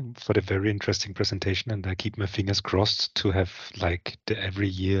 Thank you, Anne, for the very interesting presentation. And I keep my fingers crossed to have like the every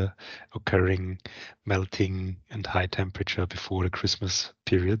year occurring melting and high temperature before the Christmas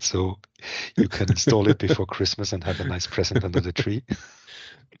period. So you can install it before Christmas and have a nice present under the tree.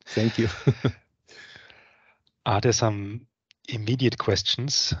 Thank you. Are there some immediate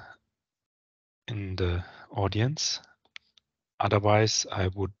questions in the audience? Otherwise, I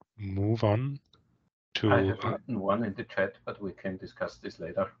would move on to... I have written one in the chat, but we can discuss this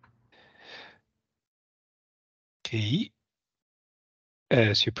later. Okay.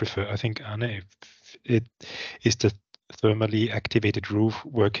 As you prefer. I think, Anne, if it is the thermally activated roof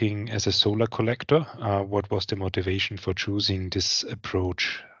working as a solar collector. What was the motivation for choosing this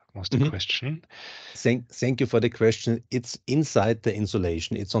approach? Was the question. Thank you for the question. It's inside the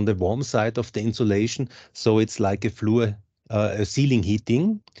insulation. It's on the warm side of the insulation, so it's like a floor a ceiling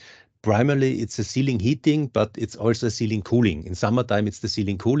heating. Primarily, it's a ceiling heating, but it's also ceiling cooling. In summertime, it's the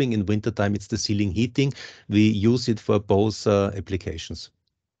ceiling cooling. In wintertime, it's the ceiling heating. We use it for both applications.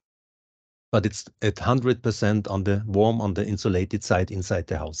 But it's at 100% on the warm, on the insulated side inside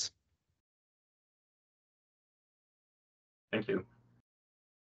the house. Thank you.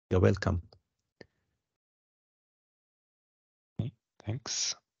 You're welcome.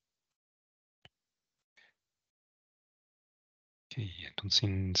 Thanks. Okay, I don't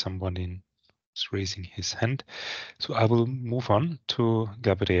see someone is raising his hand. So I will move on to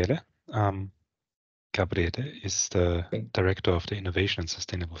Gabriele. Gabriele is the Director of the Innovation and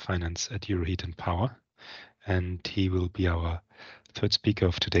Sustainable Finance at Euroheat and Power. And he will be our third speaker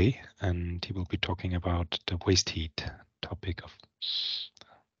of today. And he will be talking about the waste heat topic of.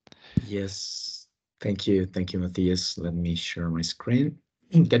 Yes, thank you. Thank you, Matthias. Let me share my screen.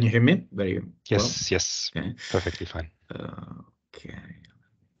 Can you hear me? Very well. Yes, okay. Perfectly fine. Okay,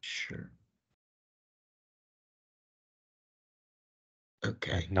 sure.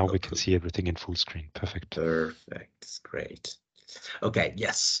 Okay. And now we can see everything in full screen. Perfect. Perfect. Great. Okay.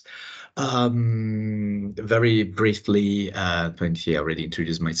 Yes. Very briefly, I already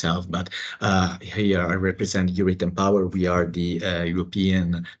introduced myself, but here I represent Euroheat and Power. We are the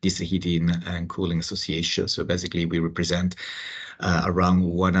European District Heating and Cooling Association. So basically, we represent around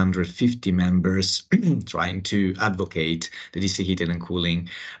 150 members trying to advocate the district heating and cooling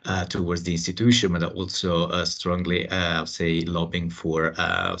towards the institution, but also strongly, say, lobbying for,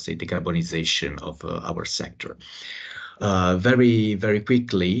 say, decarbonization of our sector. Very, very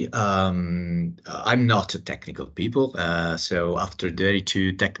quickly, I'm not a technical people, so after the very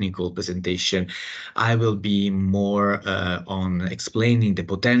too technical presentation, I will be more on explaining the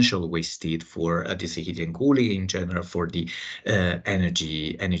potential waste heat for district heating and cooling in general for the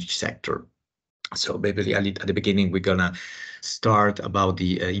energy sector. So maybe at the beginning, we're gonna start about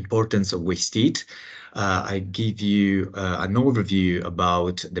the importance of waste heat. I give you an overview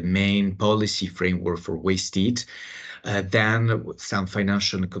about the main policy framework for waste heat. Then some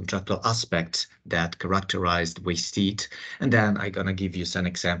financial and contractual aspects that characterized waste heat. And then I'm going to give you some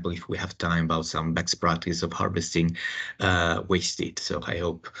example, if we have time, about some best practice of harvesting waste heat. So I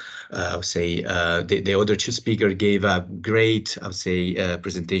hope, I'll say, the other two speakers gave a great, I'll say,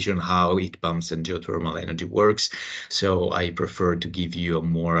 presentation on how heat pumps and geothermal energy works. So I prefer to give you a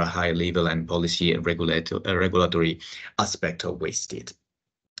more high level and policy and regulatory aspect of waste heat.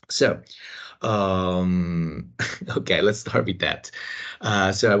 So, okay, let's start with that.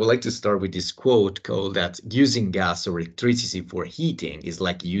 So I would like to start with this quote called that using gas or electricity for heating is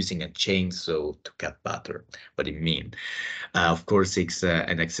like using a chainsaw to cut butter. What do you mean? Of course, it's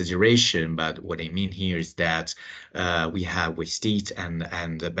an exaggeration, but what I mean here is that we have waste heat, and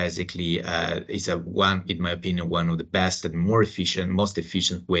basically it's in my opinion, one of the best and most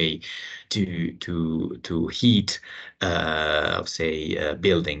efficient way to heat, say,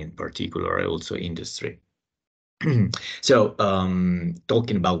 building in particular, also industry. So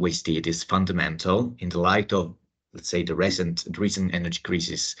talking about waste heat is fundamental in the light of, let's say, the recent energy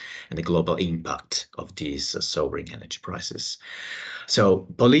crisis and the global impact of these soaring energy prices. So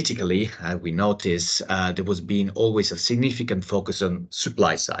politically, we notice there was been always a significant focus on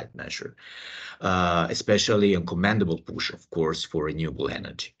supply side measure, especially on commendable push, of course, for renewable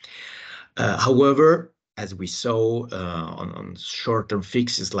energy. However, as we saw on short-term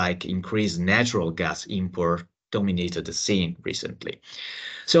fixes like increased natural gas import dominated the scene recently.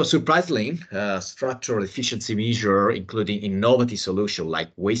 So surprisingly, structural efficiency measures, including innovative solutions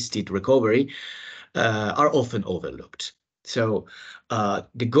like waste heat recovery, are often overlooked. So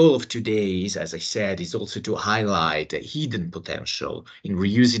the goal of today is, as I said, is also to highlight the hidden potential in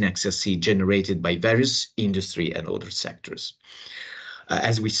reusing excess heat generated by various industry and other sectors.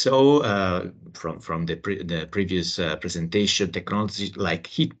 As we saw from the previous presentation, technology like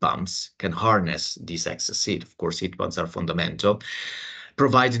heat pumps can harness this excess heat. Of course, heat pumps are fundamental,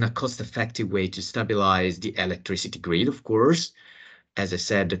 providing a cost-effective way to stabilize the electricity grid, of course, as I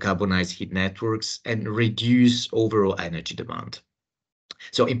said, decarbonize heat networks and reduce overall energy demand.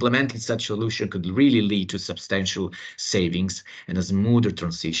 So implementing such solution could really lead to substantial savings and a smoother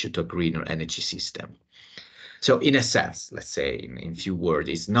transition to a greener energy system. So in a sense, let's say in few words,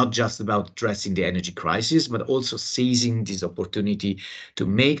 it's not just about addressing the energy crisis, but also seizing this opportunity to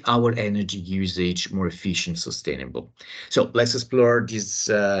make our energy usage more efficient, sustainable. So let's explore these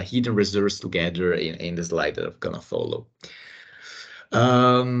hidden reserves together in the slide that I'm gonna follow.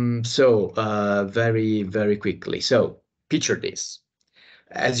 Very, very quickly. So picture this.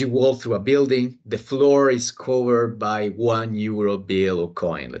 As you walk through a building, the floor is covered by €1 bill or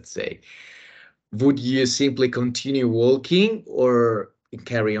coin, let's say. would you simply continue walking or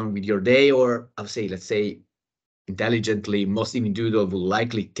carry on with your day? Or I would say, let's say, intelligently, most individuals will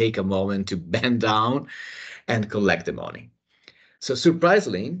likely take a moment to bend down and collect the money. So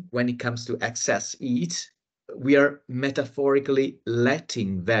surprisingly, when it comes to excess heat, we are metaphorically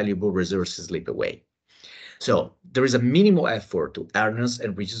letting valuable resources slip away. So there is a minimal effort to harness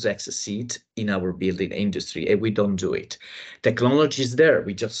and reduce excess heat in our building industry, and we don't do it. Technology is there.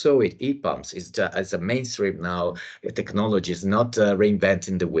 We just saw it. Heat pumps is as a mainstream now. Technology is not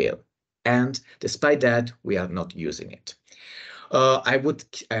reinventing the wheel. And despite that, we are not using it.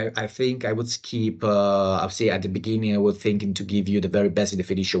 I think I would skip, I'll say at the beginning, I was thinking to give you the very best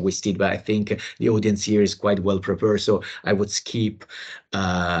definition of wasted, but I think the audience here is quite well prepared. So I would skip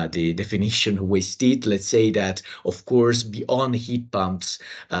the definition of wasted. Let's say that, of course, beyond heat pumps,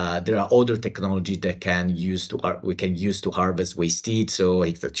 there are other technologies that we can use to harvest waste heat. So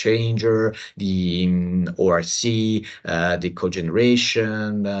like the changer, the ORC, the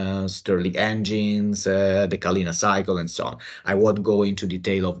cogeneration, Stirling engines, the Kalina cycle, and so on. I won't go into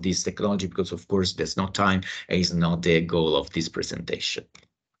detail of this technology because, of course, there's no time and it's not the goal of this presentation.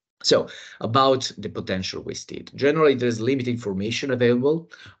 So about the potential waste heat. Generally, there's limited information available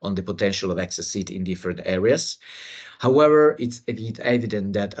on the potential of excess heat in different areas. However, it's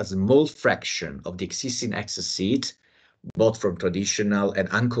evident that a small fraction of the existing excess heat, both from traditional and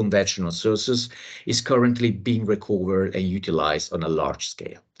unconventional sources, is currently being recovered and utilized on a large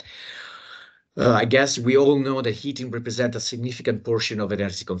scale. I guess we all know that heating represents a significant portion of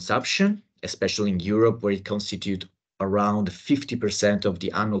energy consumption, especially in Europe, where it constitutes around 50% of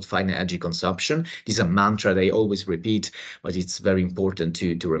the annual final energy consumption. This is a mantra they always repeat, but it's very important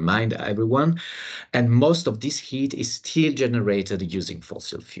to remind everyone. And most of this heat is still generated using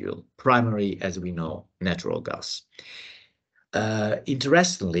fossil fuel, primarily, as we know, natural gas.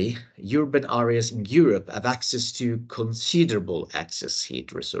 Interestingly, urban areas in Europe have access to considerable excess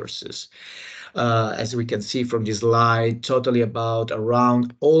heat resources. As we can see from this slide, totally about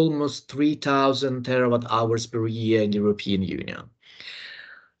around almost 3,000 terawatt hours per year in the European Union.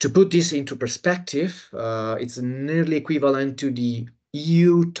 To put this into perspective, it's nearly equivalent to the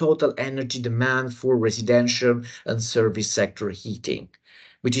EU total energy demand for residential and service sector heating,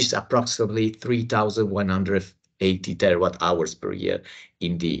 which is approximately 3,180 terawatt hours per year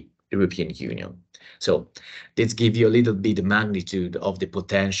in the European Union. So let's give you a little bit the magnitude of the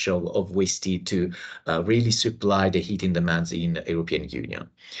potential of waste heat to really supply the heating demands in the European Union.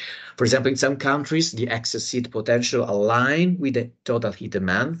 For example, in some countries, the excess heat potential align with the total heat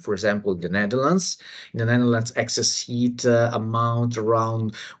demand. For example, in the Netherlands. In the Netherlands, excess heat amount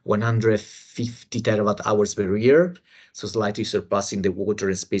around 150 terawatt hours per year, so slightly surpassing the water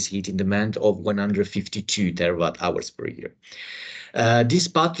and space heating demand of 152 terawatt hours per year. This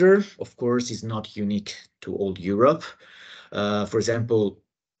pattern, of course, is not unique to all Europe. For example,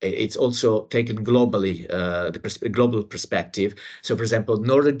 it's also taken globally, the global perspective. So, for example,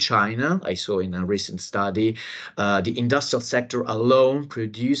 northern China, I saw in a recent study, the industrial sector alone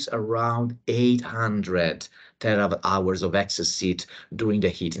produced around 800 terawatt hours of excess heat during the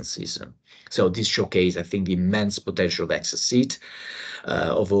heating season. So this showcases, I think, the immense potential of excess heat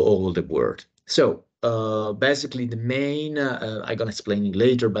of all the world. So basically the main, I'm gonna explain it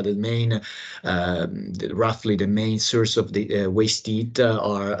later, but the main, roughly the main source of the waste heat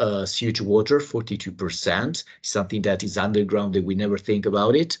are sewage water, 42%, something that is underground that we never think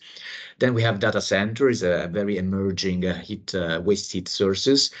about it. Then we have data centers, a very emerging waste heat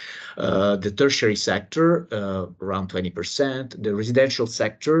sources. The tertiary sector, around 20%. The residential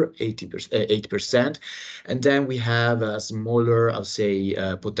sector, 8%. And then we have smaller, I'll say,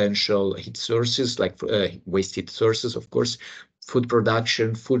 potential heat sources like waste heat sources, of course, food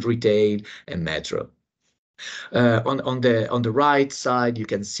production, food retail, and metro. On the right side, you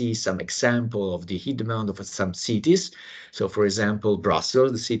can see some example of the heat demand of some cities. So, for example,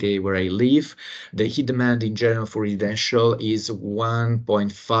 Brussels, the city where I live, the heat demand in general for residential is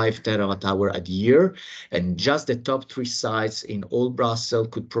 1.5 terawatt hour a year, and just the top 3 sites in all Brussels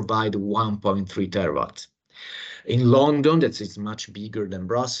could provide 1.3 terawatt. In London, that is much bigger than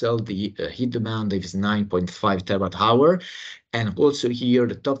Brussels, the heat demand is 9.5 terawatt hour. And also here,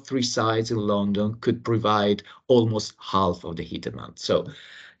 the top 3 sites in London could provide almost half of the heat demand. So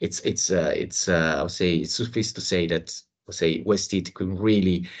it's I would say it's suffice to say that waste heat could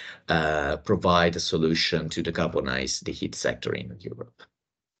really provide a solution to decarbonize the heat sector in Europe.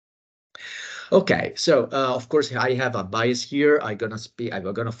 Okay, so of course I have a bias here. I'm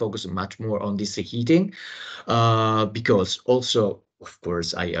gonna focus much more on DC heating because also, of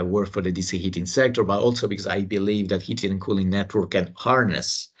course, I work for the DC heating sector, but also because I believe that heating and cooling network can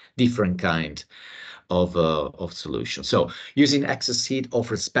harness different kind of solution. So using excess heat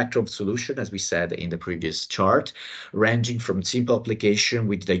offers spectrum solution, as we said in the previous chart, ranging from simple application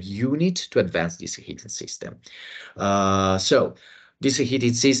with the unit to advanced district heating system. So district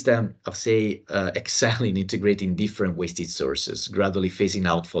heating system, I'll say, excel in integrating different waste heat sources, gradually phasing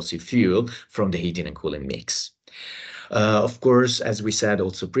out fossil fuel from the heating and cooling mix. Of course, as we said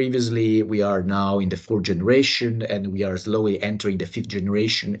also previously, we are now in the 4th generation and we are slowly entering the 5th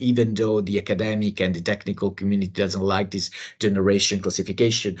generation, even though the academic and the technical community doesn't like this generation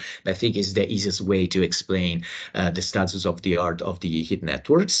classification. I think it's the easiest way to explain the status of the art of the heat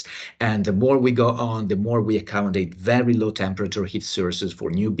networks. And the more we go on, the more we accommodate very low temperature heat sources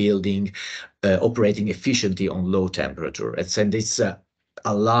for new building, operating efficiently on low temperature. And this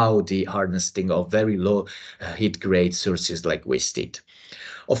allow the harnessing of very low heat grade sources like waste heat.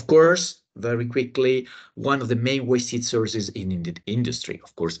 Of course, very quickly, one of the main waste heat sources in the industry.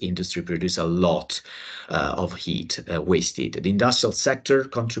 Of course, industry produces a lot of heat, waste heat. The industrial sector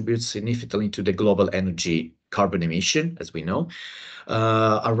contributes significantly to the global energy carbon emission, as we know,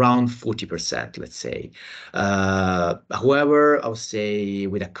 around 40%, let's say. However, I would say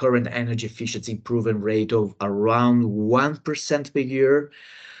with a current energy efficiency improvement rate of around 1% per year,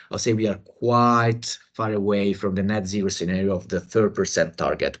 I'll say we are quite far away from the net zero scenario of the 3%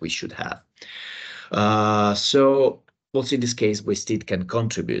 target we should have. So also in this case, waste heat can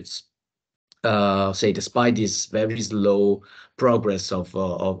contribute. Say despite this very slow progress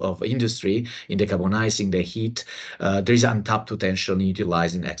of industry in decarbonizing the heat, there is untapped potential in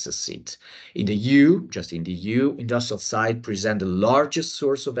utilizing excess heat. In the EU, just in the EU, industrial site present the largest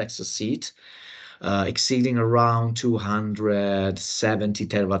source of excess heat, exceeding around 270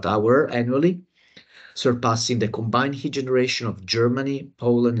 terawatt-hour annually, surpassing the combined heat generation of Germany,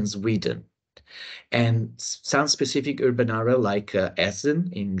 Poland, and Sweden. And some specific urban area like Essen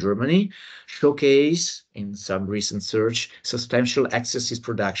in Germany showcase in some recent search substantial excess heat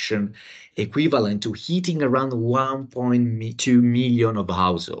production equivalent to heating around 1.2 million of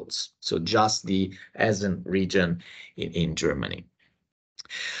households. So just the Essen region in Germany.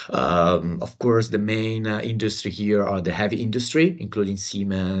 Of course, the main industry here are the heavy industry, including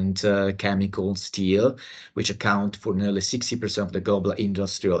cement, chemical, steel, which account for nearly 60% of the global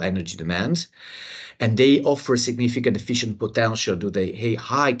industrial energy demand. And they offer significant efficient potential to the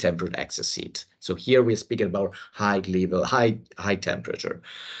high temperature excess heat. So here we're speaking about high level, high temperature.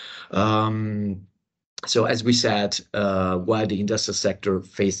 So as we said, while the industrial sector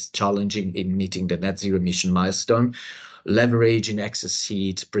faced challenging in meeting the net zero emission milestone, leveraging excess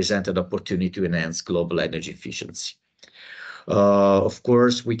heat presented opportunity to enhance global energy efficiency. Of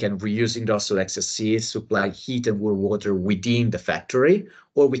course, we can reuse industrial excess heat, supply heat and warm water within the factory,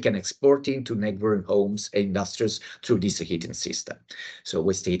 or we can export it to neighboring homes and industries through this heating system. So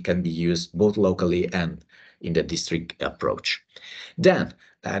waste heat can be used both locally and in the district approach. Then,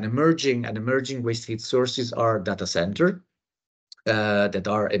 an emerging waste heat sources are data center that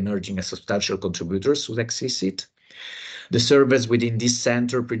are emerging as substantial contributors to excess heat. The servers within this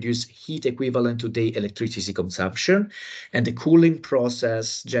center produce heat equivalent to the electricity consumption, and the cooling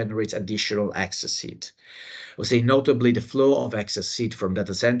process generates additional excess heat. I would say notably the flow of excess heat from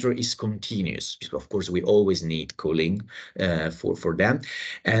data center is continuous. Of course, we always need cooling for them,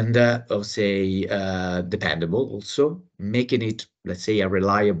 and I would say dependable also, making it, let's say, a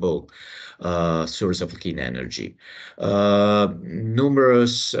reliable source of clean energy.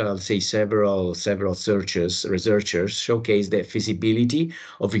 Numerous, say several researchers showcase the feasibility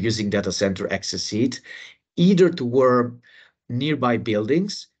of using data center excess heat either to warm nearby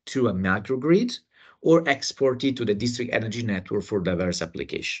buildings through a microgrid or export it to the district energy network for diverse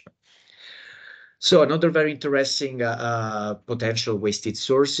application. So another very interesting potential waste heat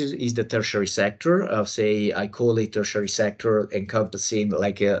sources is the tertiary sector. I call it tertiary sector, encompassing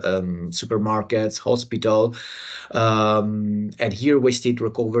like supermarkets, hospital, and here waste heat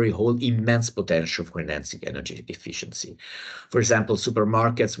recovery hold immense potential for enhancing energy efficiency. For example,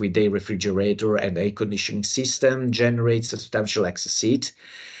 supermarkets with their refrigerator and air conditioning system generate substantial excess heat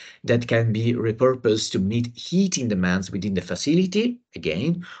that can be repurposed to meet heating demands within the facility,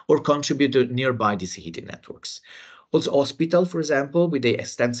 again, or contribute to nearby district heating networks. Also, hospital, for example, with the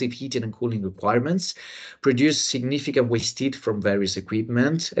extensive heating and cooling requirements, produce significant waste heat from various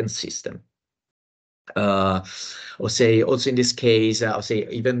equipment and system. I'll say also in this case, I'll say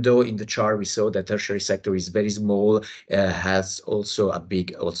even though in the chart we saw that tertiary sector is very small, has also a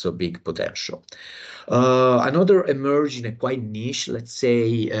big potential. Another emerging and quite niche, let's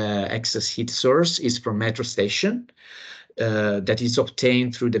say, excess heat source is from metro station. that is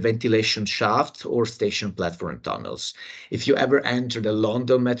obtained through the ventilation shaft or station platform tunnels. If you ever enter the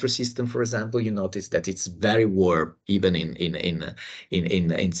London metro system, for example, you notice that it's very warm even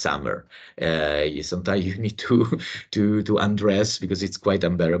in summer. Sometimes you need to undress because it's quite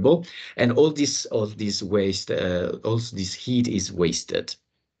unbearable, and all this waste, also this heat is wasted.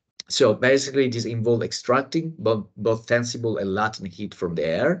 So basically, this involves extracting both sensible and latent heat from the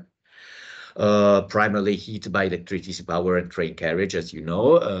air, primarily heat by electricity power and train carriage, as you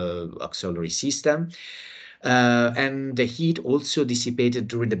know, auxiliary system. And the heat also dissipated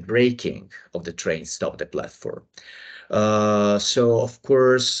during the braking of the train stop the platform. So of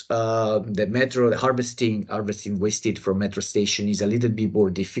course, the harvesting waste heat from metro station is a little bit more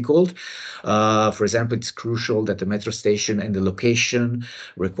difficult. For example, it's crucial that the metro station and the location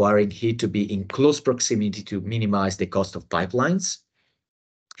requiring heat to be in close proximity to minimize the cost of pipelines.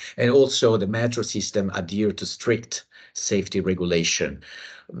 And also the metro system adhere to strict safety regulation.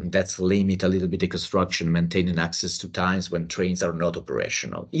 That's limit a little bit the construction, maintaining access to times when trains are not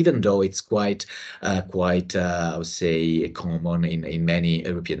operational, even though it's quite I would say, common in many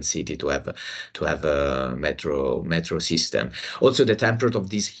European cities to have a metro system. Also, the temperature of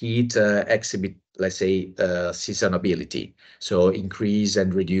this heat exhibit, let's say, seasonability, so increase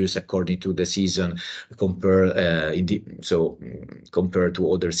and reduce according to the season, compared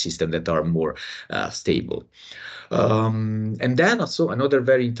to other systems that are more stable. And then also another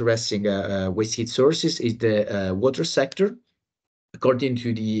very interesting waste heat sources is the water sector. According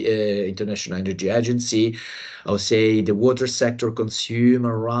to the International Energy Agency, I would say the water sector consumes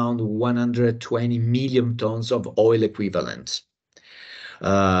around 120 million tons of oil equivalent,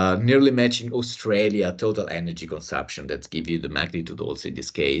 nearly matching Australia total energy consumption. That gives you the magnitude also in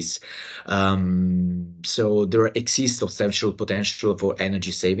this case. So there exists substantial potential for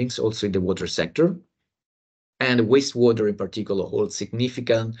energy savings also in the water sector. And wastewater in particular holds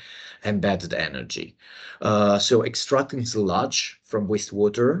significant embedded energy. So extracting sludge from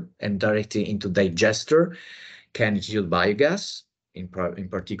wastewater and directing into digester can yield biogas, in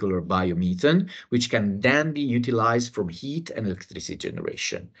particular biomethane, which can then be utilized from heat and electricity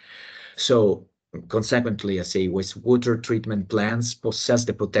generation. So consequently, I say wastewater treatment plants possess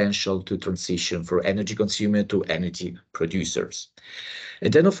the potential to transition from energy consumer to energy producers.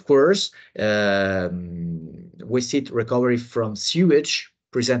 And then, of course, waste heat recovery from sewage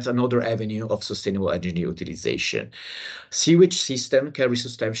presents another avenue of sustainable energy utilization. Sewage system carries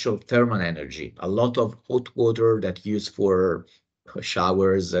substantial thermal energy, a lot of hot water that used for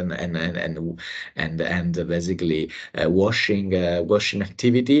showers and basically washing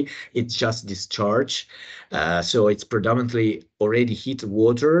activity. It's just discharge, so it's predominantly already heated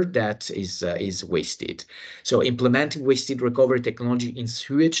water that is wasted. So implementing waste heat recovery technology in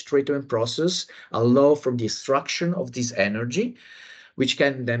sewage treatment process allow for the extraction of this energy, which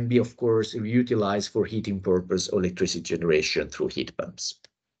can then be, of course, reutilized for heating purpose or electricity generation through heat pumps.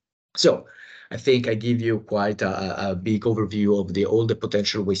 So I think I give you quite a big overview of all the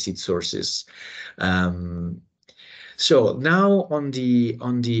potential waste heat sources. So now on the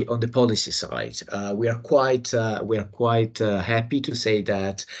policy side, we are quite happy to say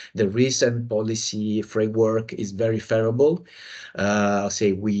that the recent policy framework is very favorable. I'll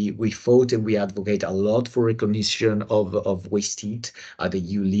say we fought and we advocate a lot for recognition of waste heat at the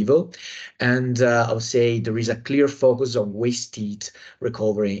EU level, and I'll say there is a clear focus on waste heat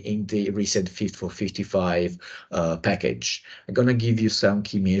recovery in the recent Fit for 55 package. I'm gonna give you some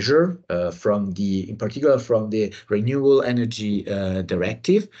key measure in particular from the Renewable Energy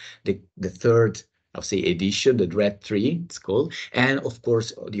Directive, the third, I'll say, edition, the RED 3, it's called, and of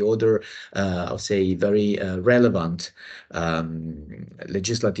course the other, I'll say, very relevant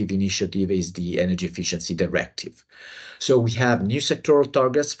legislative initiative is the Energy Efficiency Directive. So we have new sectoral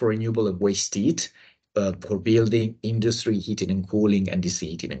targets for renewable and waste heat, for building, industry, heating and cooling, and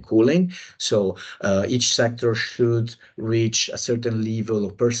district heating and cooling. So each sector should reach a certain level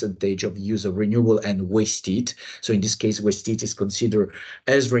or percentage of use of renewable and waste heat. So in this case, waste heat is considered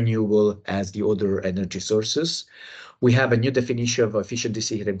as renewable as the other energy sources. We have a new definition of efficient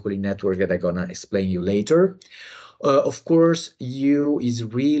district heating and cooling network that I'm gonna explain you later. Of course, EU is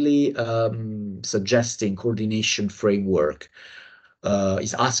really suggesting coordination framework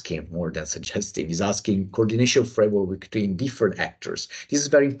is asking more than suggesting, is asking coordination framework between different actors. This is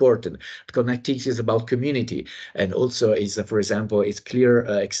very important. ConnectHeat is about community, and also is, for example, it's clear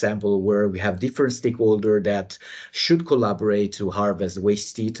example where we have different stakeholders that should collaborate to harvest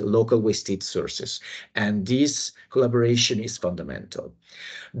waste heat, local waste heat sources, and this collaboration is fundamental.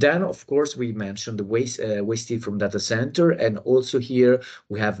 Then, of course, we mentioned the waste heat from data center, and also here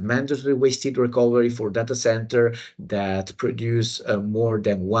we have mandatory waste heat recovery for data center that produce more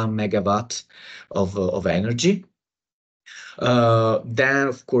than 1 megawatt of energy. Then,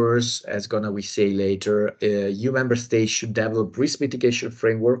 of course, as we say later, EU member states should develop risk mitigation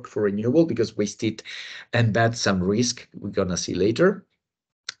framework for renewable, because waste heat embeds some risk we're gonna see later.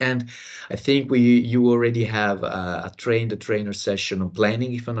 And I think you already have a trainer session on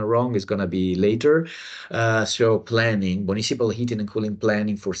planning, if I'm not wrong, is going to be later. So planning, municipal heating and cooling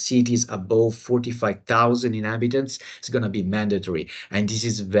planning for cities above 45,000 inhabitants is going to be mandatory. And this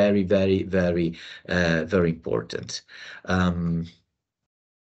is very, very, very, very important.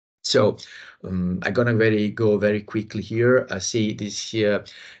 So I'm gonna go very quickly here. I see this here.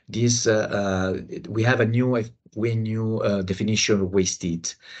 We have a new definition of waste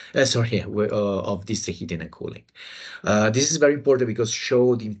heat. Of this heating and cooling. This is very important because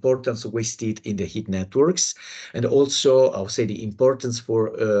show the importance of waste heat in the heat networks, and also I would say the importance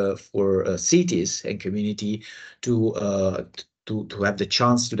for cities and community to have the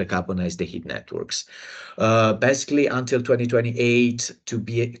chance to decarbonize the heat networks. Basically, until 2028, to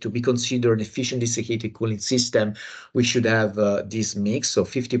be considered an efficient district heating cooling system, we should have this mix of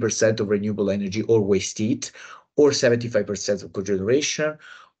 50% of renewable energy or waste heat, or 75% of cogeneration,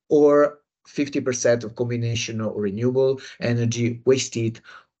 or 50% of combination of renewable energy, waste heat,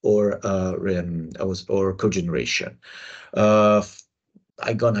 or cogeneration.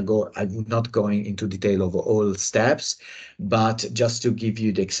 I'm not going into detail of all steps, but just to give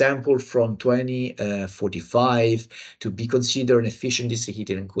you the example, from 2045 to be considered an efficient district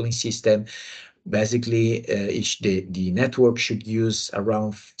heating and cooling system, basically the network should use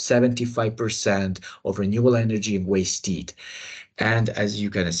around 75% of renewable energy and waste heat. And as you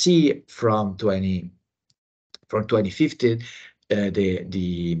can see, from 2050,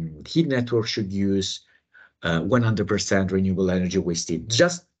 the heat network should use 100% renewable energy waste heat.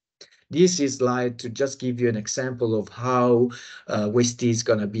 This is like to just give you an example of how waste heat is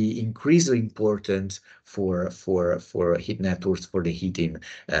going to be increasingly important for heat networks, for the heating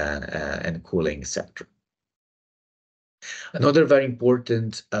and cooling sector. Another very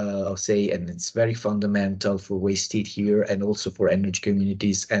important, I'll say, and it's very fundamental for waste heat here and also for energy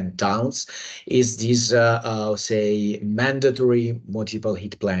communities and towns, is this, I'll say, mandatory municipal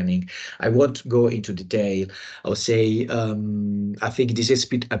heat planning. I won't go into detail. I'll say, I think this is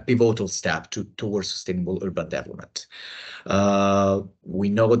a pivotal step towards sustainable urban development. We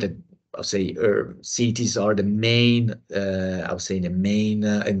know that I'll say cities are the main,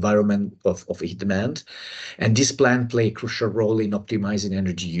 environment of heat demand, and this plan play a crucial role in optimizing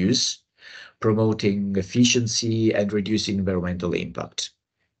energy use, promoting efficiency, and reducing environmental impact.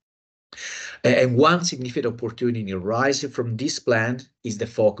 And one significant opportunity arising from this plan is the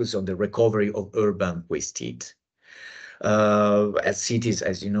focus on the recovery of urban waste heat. As cities,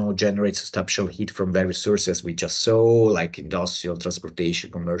 as you know, generate substantial heat from various sources we just saw, like industrial, transportation,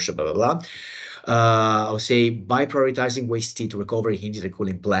 commercial, blah, blah, blah. I would say by prioritizing waste heat recovery heating and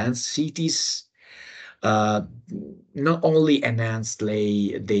cooling plants, cities not only enhance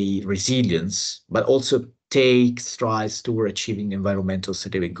the resilience, but also take strides toward achieving environmental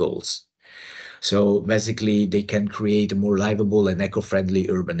sustainability goals. So basically, they can create more livable and eco-friendly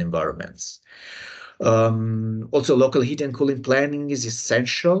urban environments. Also, local heat and cooling planning is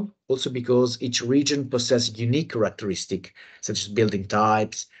essential, also because each region possesses unique characteristics, such as building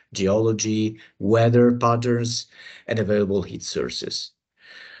types, geology, weather patterns, and available heat sources.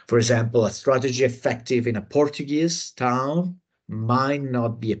 For example, a strategy effective in a Portuguese town might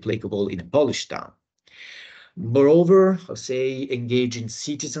not be applicable in a Polish town. Moreover, I'll say engaging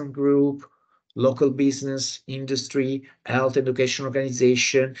citizen group, local business, industry, health education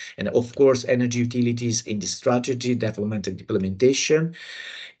organization, and of course, energy utilities in the strategy development and implementation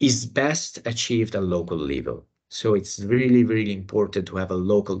is best achieved at local level. So it's really, really important to have a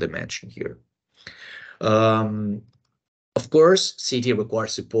local dimension here. Of course, city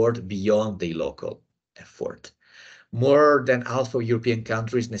requires support beyond the local effort. More than half of European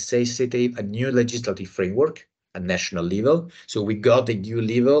countries necessitate a new legislative framework at national level. So we got the EU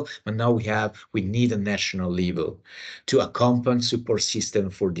level, but now we need a national level to accompany support system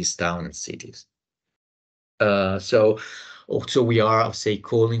for these towns and cities. So Also, we are, say,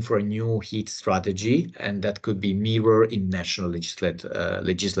 calling for a new heat strategy, and that could be mirrored in national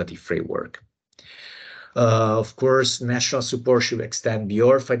legislative framework. Of course, national support should extend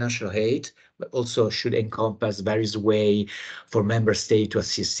beyond financial aid, but also should encompass various ways for member states to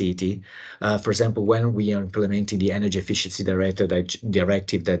assist city. For example, when we are implementing the energy efficiency directive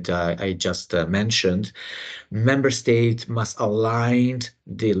that I just mentioned, member states must align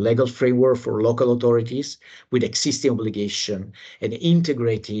the legal framework for local authorities with existing obligation and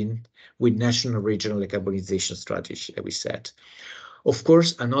integrating with national regional decarbonization strategy, as we said. Of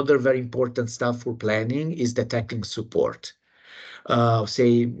course, another very important stuff for planning is the technical support.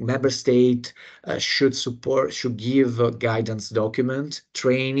 Say member state should give a guidance document,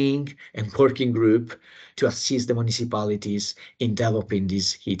 training, and working group to assist the municipalities in developing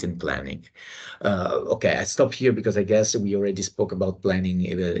this heat and planning. Okay, I stop here because I guess we already spoke about planning.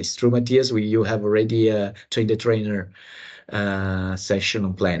 It's true, Matthias. You have already trained the trainer session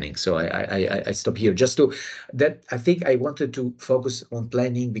on planning. So I stop here just to that. I think I wanted to focus on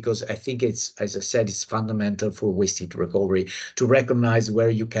planning because I think it's, as I said, it's fundamental for waste heat recovery to recognize where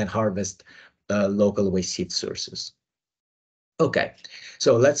you can harvest local waste heat sources. Okay,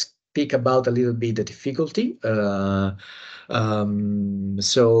 so let's speak about a little bit the difficulty.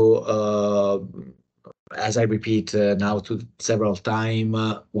 As I repeat now to several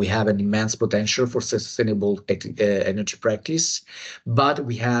times, we have an immense potential for sustainable energy practice, but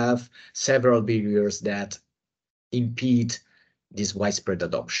we have several barriers that impede this widespread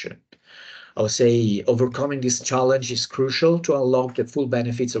adoption. I would say overcoming this challenge is crucial to unlock the full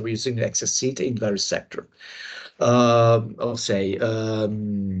benefits of using excess heat in various sectors. Let's say,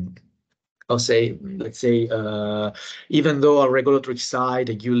 even though our regulatory side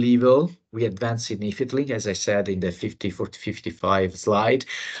at EU level, we advanced significantly, as I said in the 55 slide,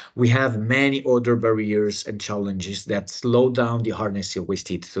 we have many other barriers and challenges that slow down the harnessing of waste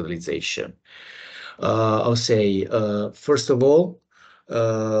heat utilization. First of all,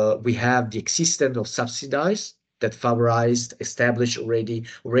 we have the existence of subsidies that favorized already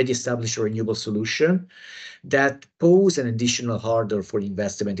established renewable solution that pose an additional hurdle for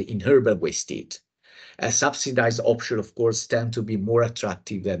investment in urban waste heat. A subsidized option, of course, tend to be more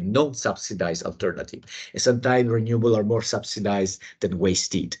attractive than non-subsidized alternative. And sometimes renewable are more subsidized than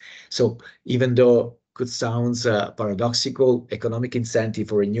waste heat. So even though it sounds paradoxical, economic incentive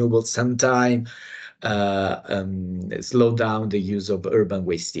for renewables sometimes slow down the use of urban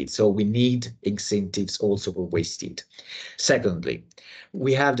waste heat. So we need incentives also for waste heat. Secondly,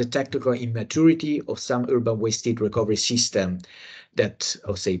 we have the technical immaturity of some urban waste heat recovery system that,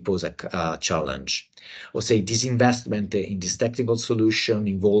 I'll say, pose a challenge. I'll say disinvestment in this technical solution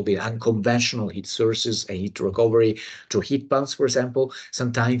involving unconventional heat sources and heat recovery through heat pumps, for example,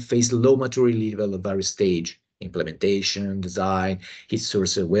 sometimes face low maturity level at various stages. Implementation, design, heat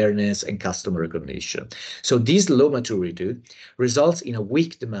source awareness, and customer recognition. So this low maturity results in a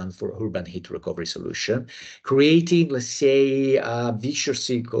weak demand for urban heat recovery solution, creating, let's say, a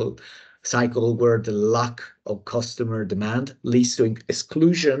vicious cycle where the lack of customer demand leads to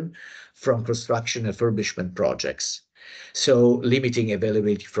exclusion from construction and refurbishment projects, so limiting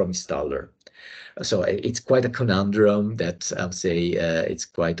availability from installer. So it's quite a conundrum that I would say it's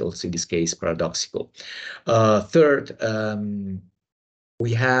quite also in this case paradoxical. Third,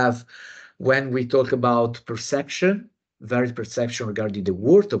 we have, when we talk about perception, varied perception regarding the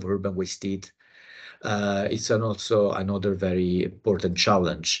worth of urban waste heat, it's also another very important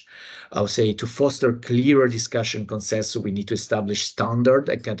challenge. I would say to foster clearer discussion consensus, we need to establish standard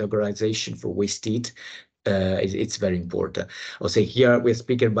and categorization for waste heat. It's very important. I'll say here we're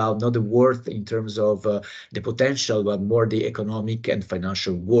speaking about not the worth in terms of the potential, but more the economic and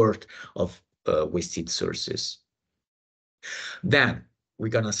financial worth of waste heat sources. Then we're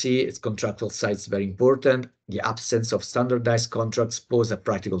gonna see its contractual side is very important. The absence of standardized contracts pose a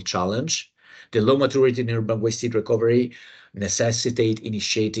practical challenge. The low maturity in urban waste heat recovery necessitate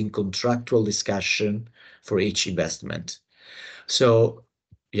initiating contractual discussion for each investment. So,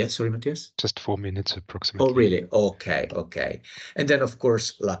 yes, sorry, Matthias? Just 4 minutes approximately. Oh, really? Okay, okay. And then, of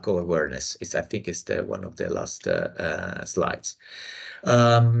course, lack of awareness. I think it's one of the last slides.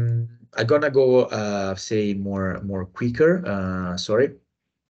 I'm gonna go say more quicker. Sorry.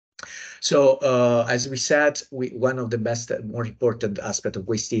 So as we said, one of the more important aspect of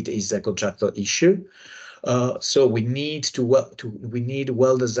waste heat is a contractual issue. So we need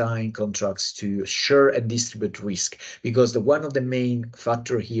well-designed contracts to share and distribute risk, because one of the main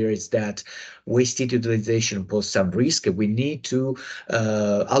factor here is that waste heat utilization poses some risk. We need to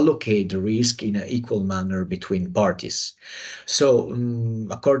allocate the risk in an equal manner between parties. So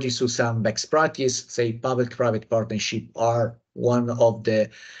according to some best practice, say public-private partnership are one of the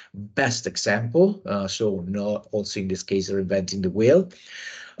best example. So not also in this case reinventing the wheel.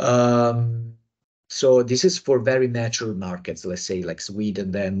 So this is for very mature markets, let's say like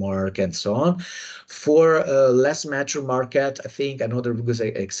Sweden, Denmark, and so on. For less mature market, I think another good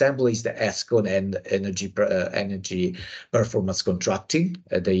example is the ESCO and energy performance contracting.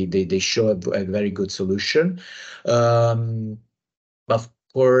 They show a very good solution. Of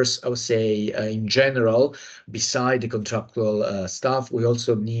course, I would say in general, beside the contractual stuff, we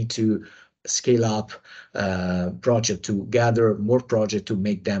also need to scale up project to gather more project to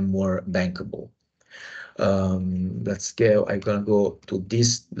make them more bankable. Let's go. I'm gonna go to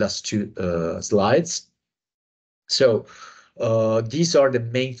these last two slides. So these are the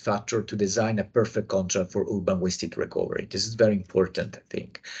main factors to design a perfect contract for urban waste heat recovery. This is very important, I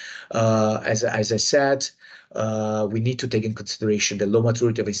think. As I said, we need to take in consideration the low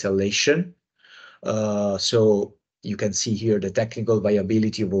maturity of installation. So you can see here the technical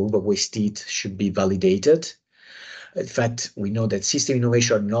viability of urban waste heat should be validated. In fact, we know that system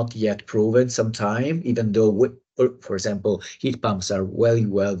innovation are not yet proven sometime, even though, for example, heat pumps are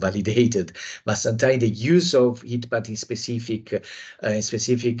well validated, but sometimes the use of heat pump in specific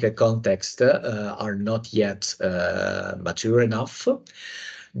context are not yet mature enough.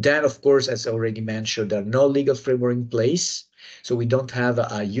 Then, of course, as already mentioned, there are no legal framework in place. So we don't have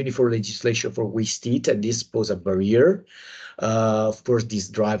a uniform legislation for waste heat, and this poses a barrier. Of course, this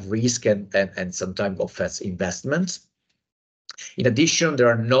drives risk and sometimes affects investments. In addition, there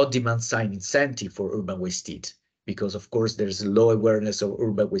are no demand-side incentive for urban waste heat because, of course, there's low awareness of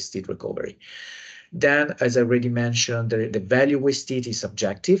urban waste heat recovery. Then, as I already mentioned, the value waste heat is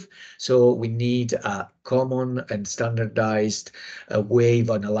subjective. So we need a common and standardized way of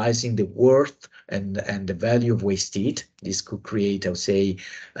analyzing the worth and the value of waste heat. This could create, I would say,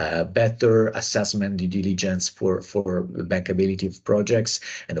 better assessment due diligence for the bankability of projects,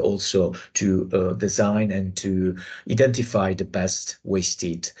 and also to design and to identify the best waste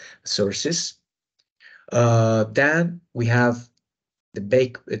heat sources. Then we have the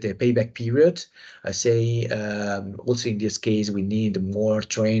payback period. I say also in this case, we need more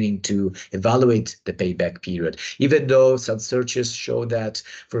training to evaluate the payback period, even though some searches show that,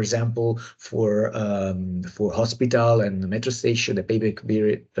 for example, for hospital and metro station, the payback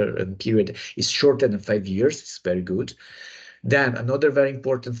period is shorter than 5 years. It's very good. Then another very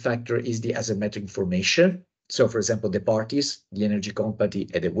important factor is the asymmetric information. So, for example, the parties, the energy company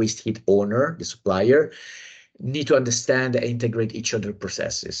and the waste heat owner, the supplier, need to understand and integrate each other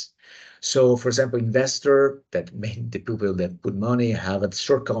processes. So, for example, investor, that the people that put money, have a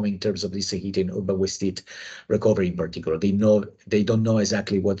shortcoming in terms of this heat and urban waste heat recovery in particular. They don't know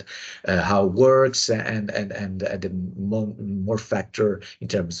exactly how it works and the more factor in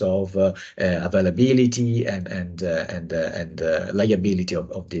terms of availability and liability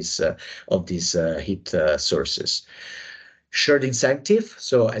of these heat sources. Shared incentive.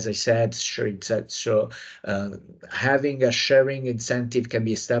 So as I said, having a sharing incentive can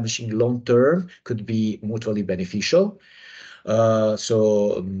be established in long term, could be mutually beneficial.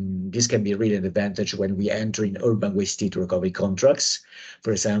 This can be really an advantage when we enter in urban waste heat recovery contracts.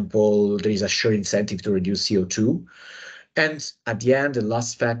 For example, there is a shared incentive to reduce CO2. And at the end, the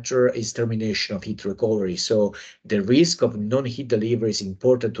last factor is termination of heat recovery. So the risk of non-heat delivery is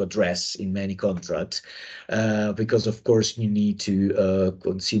important to address in many contracts because, of course, you need to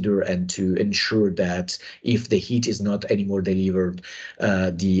consider and to ensure that if the heat is not anymore delivered,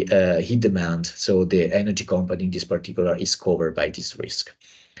 the heat demand, so the energy company in this particular, is covered by this risk.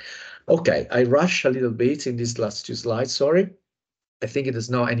 Okay, I rush a little bit in these last two slides, sorry. I think it is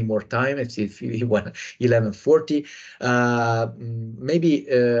not any more time. It's 11:40. Maybe,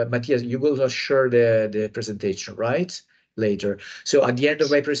 Matthias, you will share the presentation, right? Later. So at the end of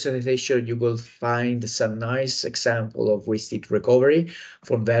my presentation, you will find some nice example of waste heat recovery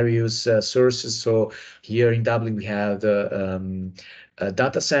from various sources. So here in Dublin, we have a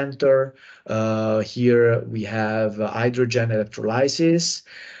data center. Here we have hydrogen electrolysis.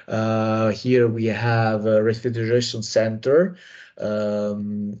 Here we have a refrigeration center.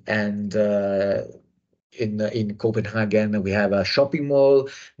 In Copenhagen, we have a shopping mall,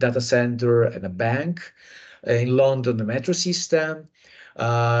 data center, and a bank. In London, the metro system.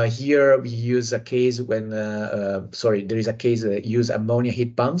 Here we use a case when, there is a case that use ammonia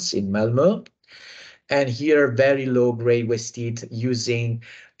heat pumps in Malmö. And here, very low grade waste heat using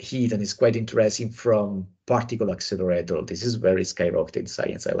heat, and it's quite interesting from particle accelerator. This is very skyrocketing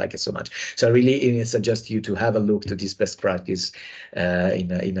science. I like it so much. So I really suggest you to have a look to this best practice in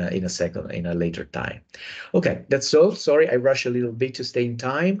a later time. Okay, that's all. Sorry, I rush a little bit to stay in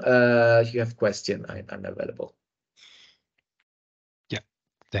time. If you have question, I'm available. Yeah,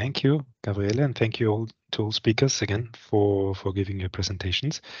 thank you, Gabriele, and thank you all to all speakers again for giving your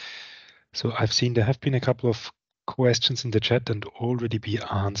presentations. So I've seen there have been a couple of questions in the chat and already be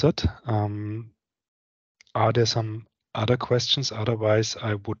answered. Are there some other questions? Otherwise,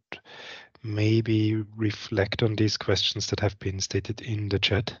 I would maybe reflect on these questions that have been stated in the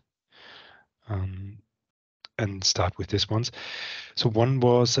chat and start with these ones. So one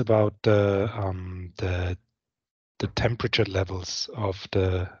was about the temperature levels of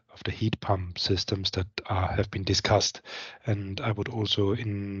the heat pump systems that have been discussed, and I would also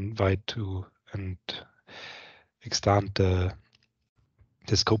invite to and extend the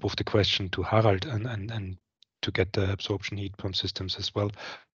scope of the question to Harald and to get the absorption heat pump systems as well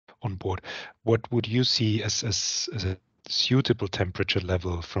on board. What would you see as a suitable temperature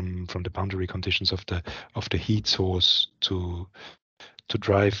level from the boundary conditions of the heat source to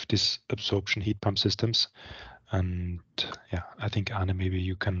drive this absorption heat pump systems? And yeah, I think Anne, maybe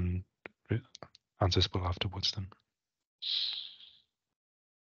you can answer as well afterwards then.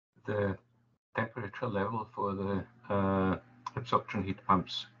 The temperature level for the absorption heat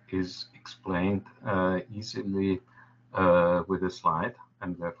pumps is explained easily with a slide.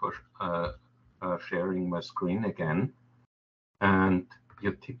 I'm therefore sharing my screen again. And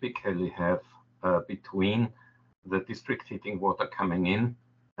you typically have between the district heating water coming in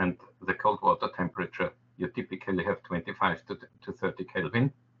and the cold water temperature, you typically have 25 to 30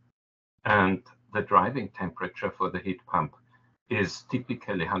 Kelvin. And the driving temperature for the heat pump is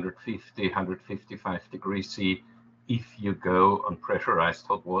typically 150, 155 degrees C if you go on pressurized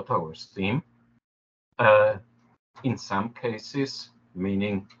hot water or steam. In some cases,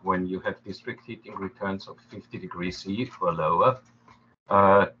 meaning when you have district heating returns of 50 degrees C or lower,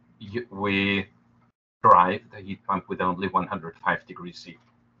 we drive the heat pump with only 105 degrees C.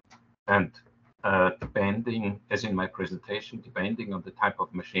 And depending, as in my presentation, depending on the type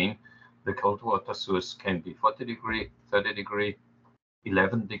of machine, the cold water source can be 40 degree, 30 degree,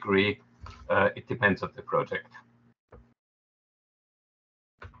 11 degree. It depends on the project.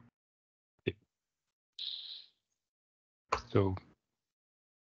 So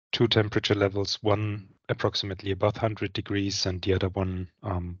two temperature levels, one approximately above 100 degrees and the other one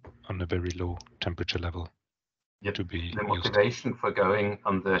on a very low temperature level. Yep. To be the motivation for going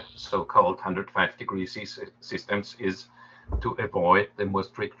on the so-called 105 degree C systems is to avoid the more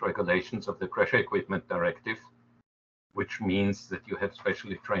strict regulations of the Pressure Equipment Directive, which means that you have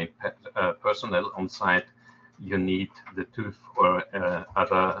specially trained personnel on site. You need the TÜV or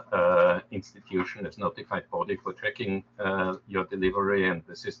other institution as notified body for checking your delivery and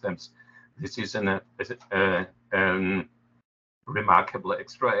the systems. This is a remarkable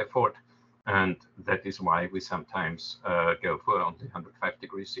extra effort, and that is why we sometimes go for only 105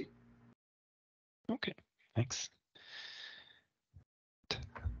 degrees C. Okay, thanks.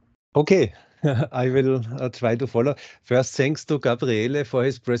 Okay, I will try to follow. First, thanks to Gabriele for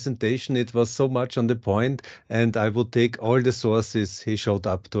his presentation. It was so much on the point, and I would take all the sources he showed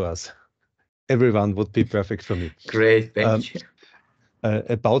up to us. Everyone would be perfect for me. Great, thank you.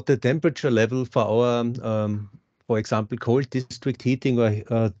 About the temperature level for our, for example, cold district heating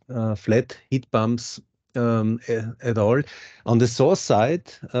or flat heat pumps at all. On the source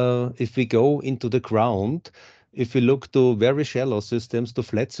side, if we go into the ground, if we look to very shallow systems, to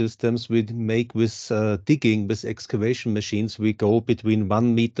flat systems, we make with digging, with excavation machines, we go between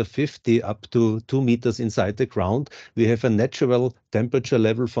 1.50 meters up to 2 meters inside the ground. We have a natural temperature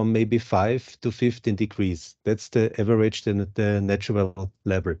level from maybe 5 to 15 degrees. That's the average, the natural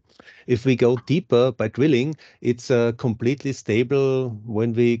level. If we go deeper by drilling, it's completely stable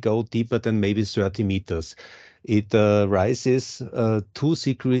when we go deeper than maybe 30 meters. It rises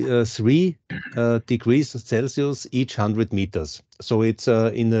 3 degrees Celsius each 100 meters. So it's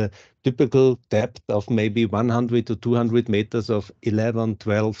in a typical depth of maybe 100 to 200 meters of 11,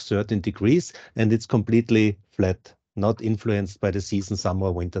 12, 13 degrees, and it's completely flat, not influenced by the season, summer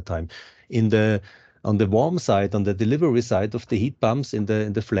or winter time. On the warm side, on the delivery side of the heat pumps in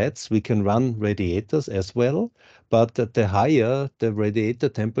the flats, we can run radiators as well, but the higher the radiator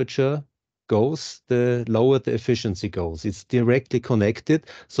temperature goes, the lower the efficiency goes. It's directly connected,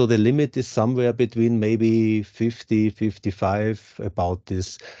 so the limit is somewhere between maybe 50, 55, about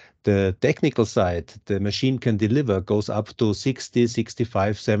this. The technical side, the machine can deliver, goes up to 60,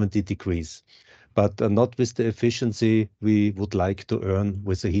 65, 70 degrees. but not with the efficiency we would like to earn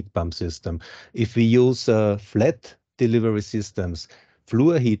with a heat pump system. If we use flat delivery systems,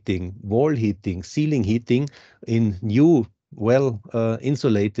 floor heating, wall heating, ceiling heating in new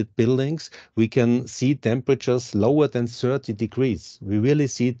insulated buildings, we can see temperatures lower than 30 degrees. We really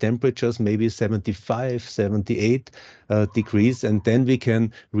see temperatures maybe 75, 78 degrees, and then we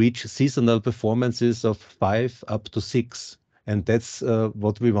can reach seasonal performances of 5 up to 6. And that's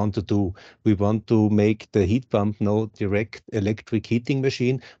what we want to do. We want to make the heat pump no direct electric heating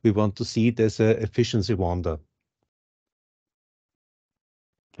machine. We want to see it as an efficiency wonder.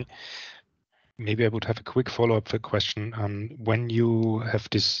 Maybe I would have a quick follow-up question. When you have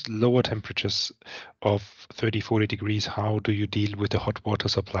these lower temperatures of 30, 40 degrees, how do you deal with the hot water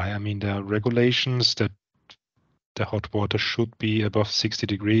supply? I mean, there are regulations that the hot water should be above 60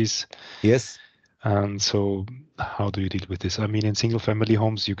 degrees. Yes. And so how do you deal with this? I mean, in single-family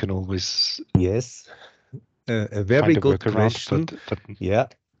homes, you can always a very good question. Yeah.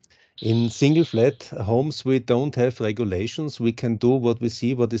 In single flat homes, we don't have regulations. We can do what we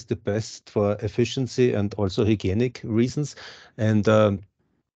see, what is the best for efficiency and also hygienic reasons. And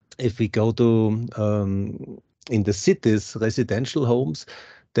if we go to in the cities, residential homes,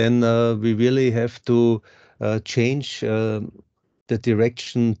 then we really have to change the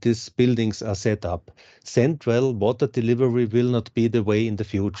direction these buildings are set up. Central water delivery will not be the way in the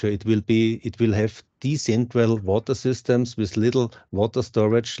future. It will have decentral water systems with little water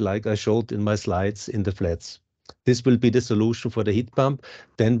storage, like I showed in my slides in the flats. This will be the solution for the heat pump.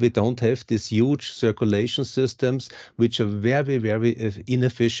 Then we don't have these huge circulation systems, which are very, very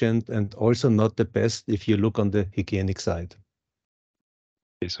inefficient and also not the best if you look on the hygienic side.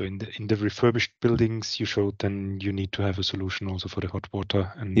 Okay, so in the refurbished buildings you showed, then you need to have a solution also for the hot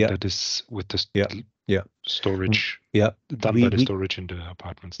water, and that is with the storage done by the storage in the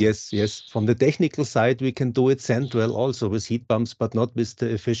apartments. Yes. From the technical side, we can do it central also with heat pumps, but not with the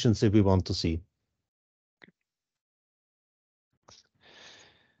efficiency we want to see.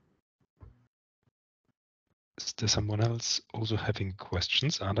 Is there someone else also having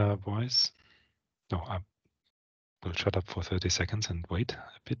questions? Otherwise, no, I will shut up for 30 seconds and wait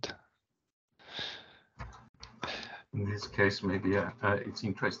a bit. In this case, maybe it's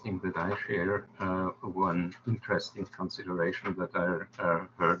interesting that I share one interesting consideration that I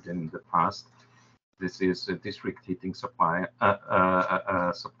heard in the past. This is a district heating supplier of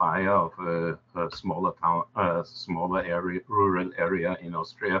a smaller town, smaller area, rural area in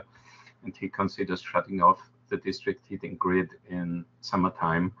Austria, and he considers shutting off the district heating grid in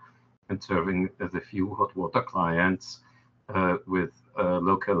summertime and serving the few hot water clients with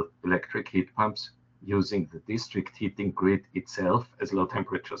local electric heat pumps, using the district heating grid itself as low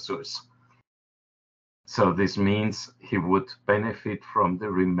temperature source. So this means he would benefit from the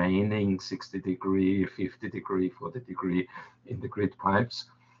remaining 60 degree, 50 degree, 40 degree in the grid pipes.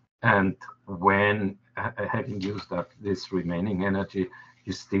 And when having used up this remaining energy,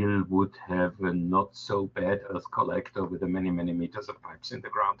 you still would have a not so bad earth collector with many, many meters of pipes in the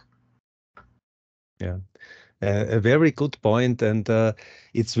ground. Yeah. A very good point, and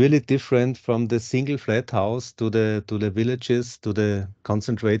it's really different from the single flat house to the villages, to the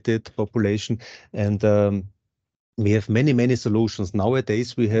concentrated population, and we have many solutions.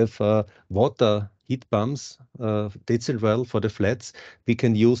 Nowadays we have water heat pumps, decentral for the flats. We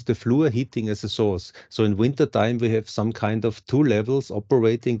can use the floor heating as a source. So in winter time we have some kind of 2 levels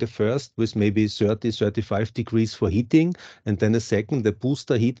operating, the first with maybe 30, 35 degrees for heating, and then a second, the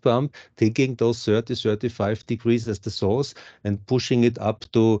booster heat pump, taking those 30, 35 degrees as the source and pushing it up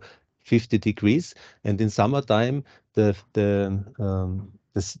to 50 degrees. And in summertime, the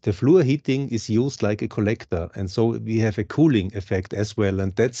floor heating is used like a collector, and so we have a cooling effect as well,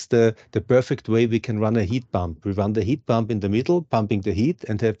 and that's the perfect way we can run a heat pump. We run the heat pump in the middle, pumping the heat,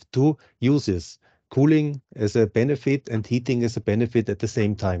 and have 2 uses, cooling as a benefit and heating as a benefit at the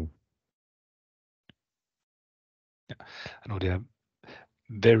same time. Yeah, I know there are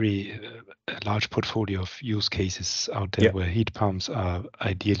very large portfolio of use cases out there where heat pumps are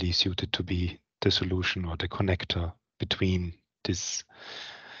ideally suited to be the solution or the connector between these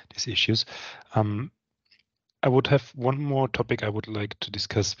issues. I would have one more topic I would like to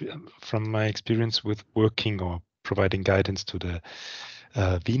discuss from my experience with working or providing guidance to the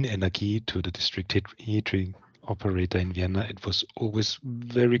Wien Energie, to the district heating operator in Vienna. It was always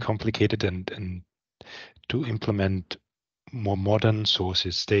very complicated and to implement more modern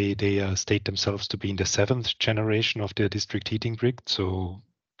sources. They state themselves to be in the 7th generation of their district heating grid, so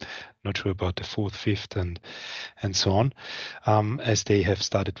not sure about the fourth, fifth, and so on, as they have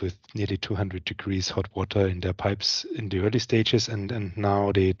started with nearly 200 degrees hot water in their pipes in the early stages, and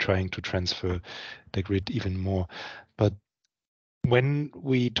now they're trying to transfer the grid even more. But when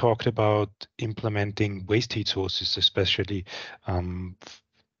we talked about implementing waste heat sources, especially,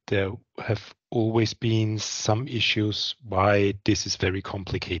 there have always been some issues why this is very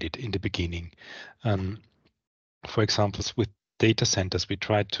complicated in the beginning. For example, with data centers, we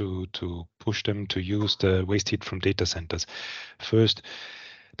tried to push them to use the waste heat from data centers. First,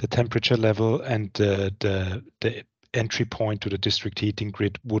 the temperature level and the entry point to the district heating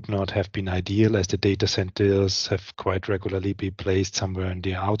grid would not have been ideal, as the data centers have quite regularly been placed somewhere in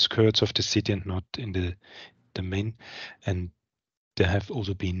the outskirts of the city and not in the main. And there have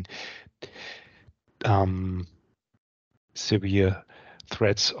also been severe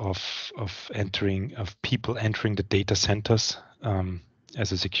threats of people entering the data centers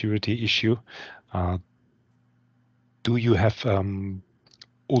as a security issue. Do you have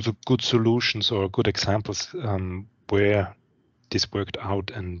also good solutions or good examples where this worked out,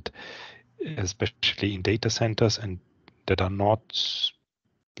 and especially in data centers and that are not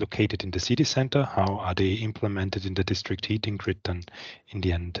located in the city center? How are they implemented in the district heating grid then in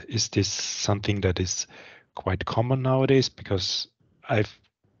the end? Is this something that is quite common nowadays? Because I've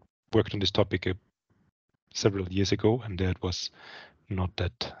worked on this topic several years ago, and that was not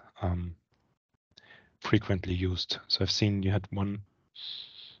that frequently used. So I've seen you had one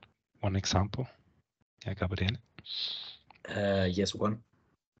example. Yeah, Gabriele. Yes,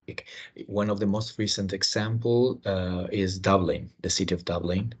 one of the most recent example is Dublin, the city of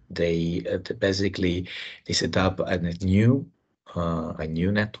Dublin. They basically set up a new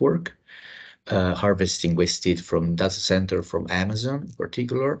network, harvesting waste heat from data center from Amazon in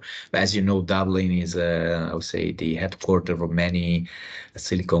particular. But as you know, Dublin is, I would say, the headquarters of many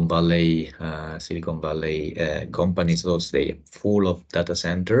Silicon Valley companies. Those they full of data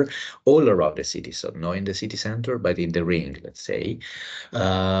center all around the city. So not in the city center, but in the ring, let's say.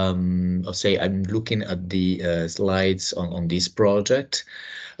 I'll say I'm looking at the slides on this project.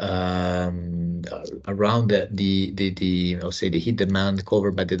 Around the I'll say the heat demand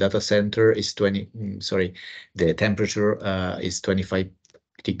covered by the data center is the temperature is 25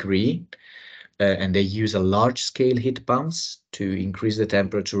 degree, and they use a large scale heat pumps to increase the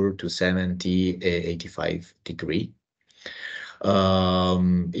temperature to 70, 85 degree.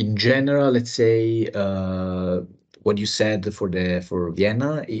 In general, let's say what you said for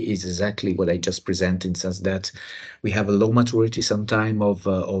Vienna is exactly what I just presented, in the sense that we have a low maturity sometime of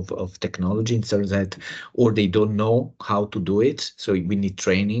technology, in terms that or they don't know how to do it. So we need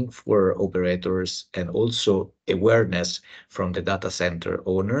training for operators and also awareness from the data center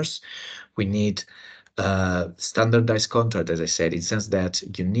owners. We need standardized contract, as I said, in the sense that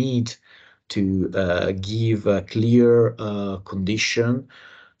you need to give a clear condition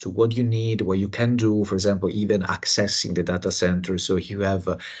to what you need, what you can do, for example, even accessing the data center. So you have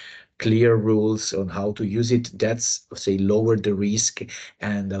clear rules on how to use it. That's, say, lower the risk,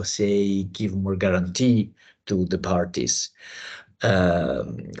 and I'll say give more guarantee to the parties.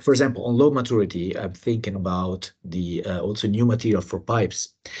 For example, on low maturity, I'm thinking about the also new material for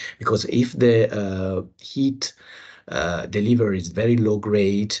pipes, because if the heat delivery is very low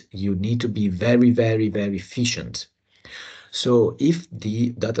grade, you need to be very, very, very efficient. So if the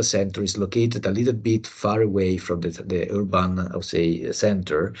data center is located a little bit far away from the urban, I would say,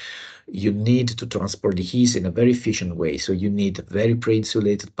 center, you need to transport the heat in a very efficient way. So you need very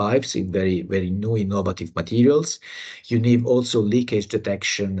pre-insulated pipes in very, very new innovative materials. You need also leakage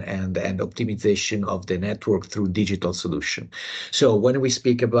detection and optimization of the network through digital solution. So when we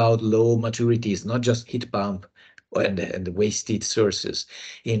speak about low maturity, it's not just heat pump and the waste heat sources.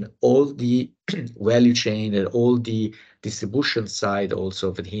 In all the value chain and all the distribution side also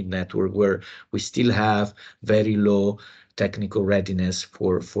of the heat network, where we still have very low technical readiness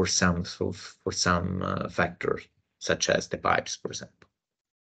for some factors, such as the pipes, for example.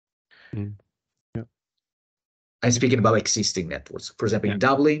 Yeah. I'm speaking about existing networks. For example, in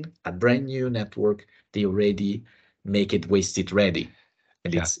Dublin, a brand new network, they already make it waste heat ready,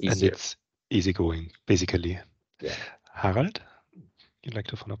 and it's easier. And it's easygoing, basically. Yeah. Harald, you'd like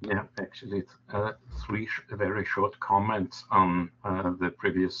to follow up? Yeah, actually, three very short comments on the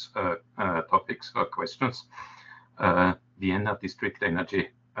previous topics or questions. Vienna District Energy,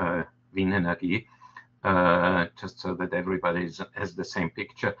 Wien Energie, just so that everybody has the same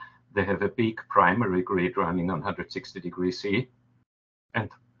picture. They have a big primary grid running on 160 degrees C, and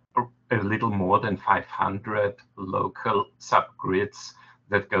a little more than 500 local subgrids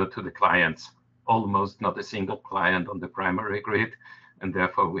that go to the clients. Almost not a single client on the primary grid, And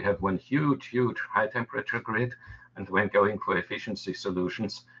therefore, we have one huge high temperature grid. And when going for efficiency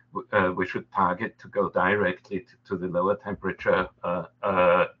solutions, we should target to go directly to the lower temperature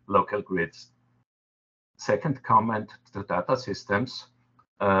local grids. Second comment to data systems,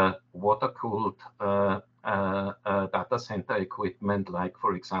 water-cooled data center equipment, like,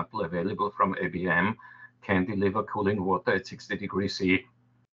 for example, available from ABM, can deliver cooling water at 60 degrees C,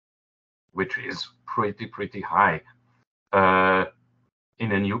 which is pretty high.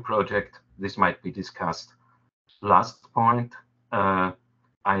 In a new project, this might be discussed. Last point,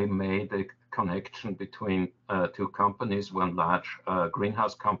 I made a connection between two companies, one large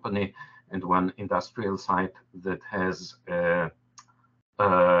greenhouse company and one industrial site that has a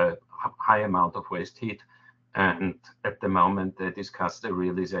high amount of waste heat. And at the moment, they discussed the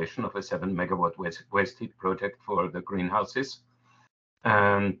realization of a 7 megawatt waste heat project for the greenhouses.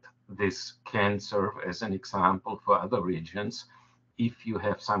 And this can serve as an example for other regions. If you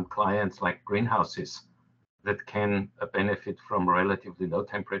have some clients like greenhouses that can benefit from relatively low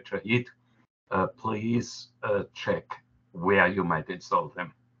temperature heat, please check where you might install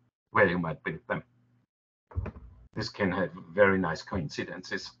them, where you might build them. This can have very nice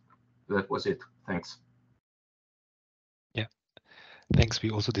coincidences. That was it. Thanks. Yeah, thanks.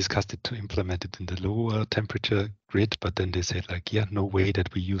 We also discussed it to implement it in the lower temperature grid, but then they said, like, yeah, no way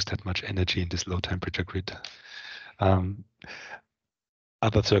that we use that much energy in this low temperature grid.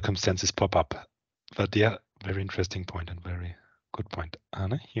 Other circumstances pop up, but yeah, very interesting point and very good point.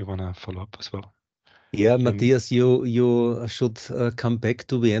 Arne, you want to follow up as well? Yeah, Matthias, you should come back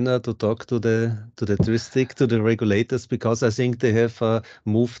to Vienna to talk to the district, to the regulators, because I think they have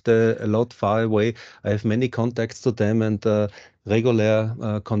moved a lot far away. I have many contacts to them and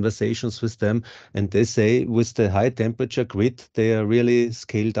regular conversations with them, and they say with the high temperature grid, they are really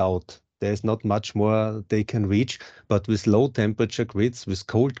scaled out. There's not much more they can reach, but with low temperature grids, with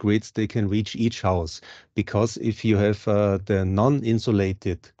cold grids, they can reach each house. Because if you have the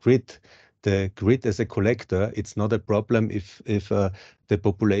non-insulated grid, the grid as a collector, it's not a problem if the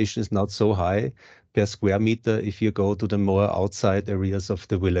population is not so high per square meter if you go to the more outside areas of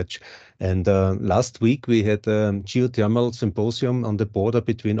the village. And last week we had a geothermal symposium on the border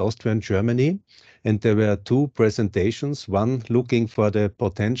between Austria and Germany. And there were two presentations, one looking for the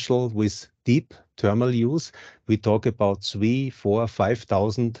potential with deep thermal use. We talk about 3, 4,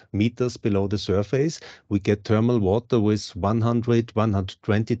 5,000 meters below the surface. We get thermal water with 100,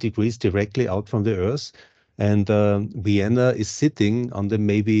 120 degrees directly out from the earth. And Vienna is sitting on the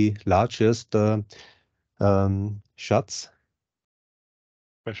maybe largest shots.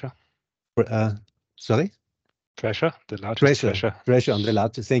 Pressure? Sorry? Pressure, the largest pressure. Pressure on the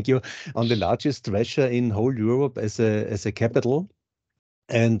largest, thank you, on the largest pressure in whole Europe as a capital.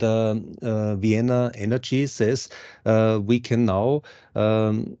 And Vienna Energy says we can now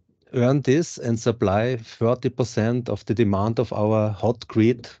earn this and supply 30% of the demand of our hot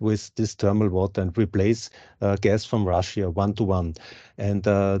grid with this thermal water and replace gas from Russia 1-to-1. And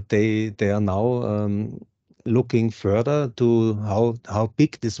they are now looking further to how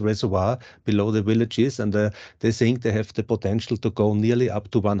big this reservoir below the village is, and they think they have the potential to go nearly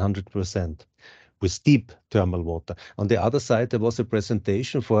up to 100%. With deep thermal water. On the other side, there was a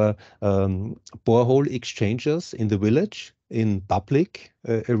presentation for borehole exchangers in the village, in public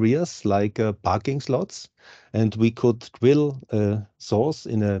areas like parking slots. And we could drill a source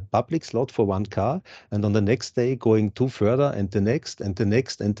in a public slot for one car, and on the next day going two further, and the next, and the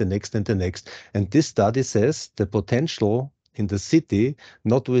next, and the next, and the next. And this study says the potential in the city,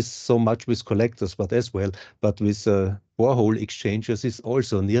 not with so much with collectors, but as well, but with borehole exchangers is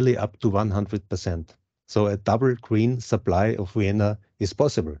also nearly up to 100%. So a double green supply of Vienna is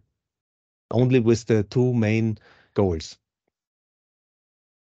possible, only with the two main goals.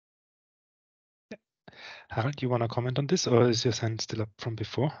 Harald, do you want to comment on this, or is your hand still up from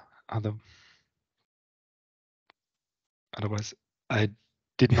before? Otherwise, I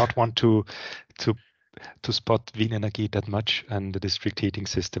did not want to spot Wien Energie that much and the district heating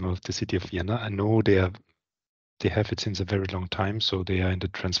system of the city of Vienna. I know they have it since a very long time, so they are in the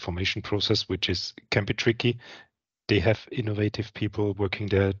transformation process, which can be tricky. They have innovative people working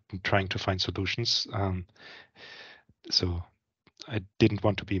there trying to find solutions. So I didn't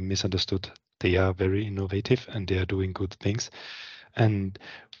want to be misunderstood. They are very innovative and they are doing good things. And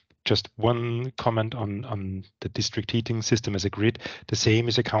just one comment on the district heating system as a grid. The same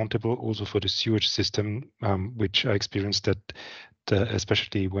is accountable also for the sewage system, which I experienced that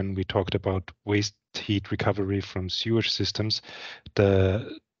especially when we talked about waste heat recovery from sewage systems,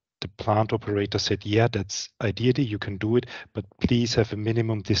 the plant operator said, yeah, that's ideally you can do it, but please have a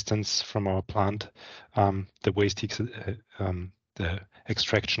minimum distance from our plant. The the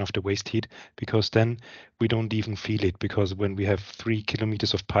extraction of the waste heat, because then we don't even feel it, because when we have 3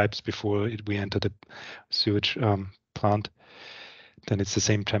 kilometers of pipes before we enter the sewage plant, then it's the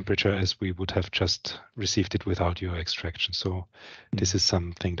same temperature as we would have just received it without your extraction. So this is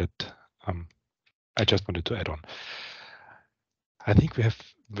something that I just wanted to add on. I think we have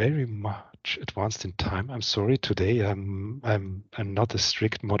very much advanced in time. I'm sorry today. I'm not a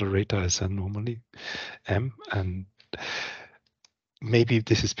strict moderator as I normally am, and maybe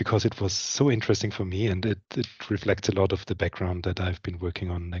this is because it was so interesting for me, and it reflects a lot of the background that I've been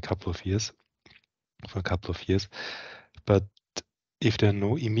working on for a couple of years. But if there are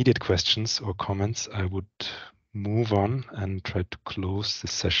no immediate questions or comments, I would move on and try to close the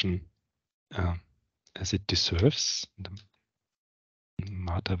session as it deserves.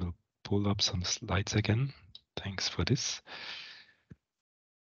 Marta will pull up some slides again. Thanks for this.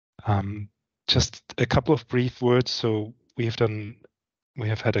 Just a couple of brief words. So we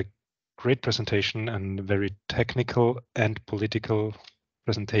have had a great presentation and a very technical and political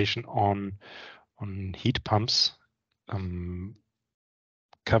presentation on heat pumps,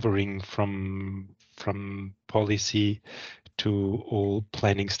 covering from policy to all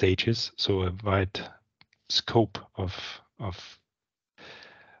planning stages. So a wide scope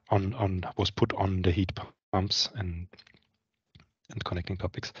was put on the heat pumps and connecting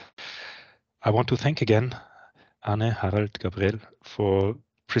topics. I want to thank again Anne, Harald, Gabriel for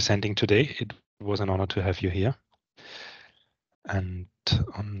presenting today. It was an honor to have you here. And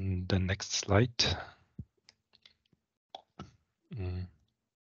on the next slide,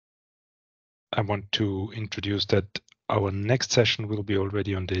 I want to introduce that our next session will be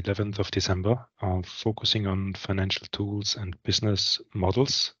already on the 11th of December, focusing on financial tools and business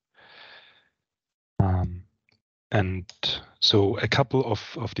models. And so a couple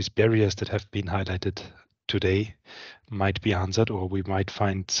of these barriers that have been highlighted today might be answered, or we might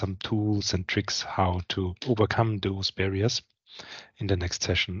find some tools and tricks how to overcome those barriers in the next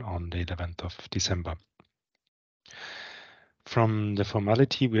session on the 11th of December. From the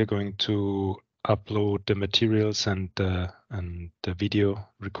formality, we are going to upload the materials and the video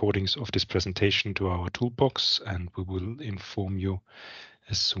recordings of this presentation to our toolbox, and we will inform you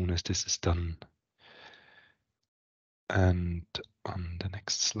as soon as this is done. And on the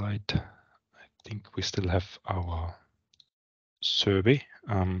next slide, I think we still have our survey,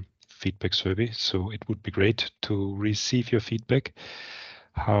 feedback survey. So it would be great to receive your feedback,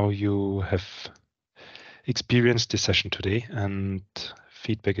 how you have experienced this session today. And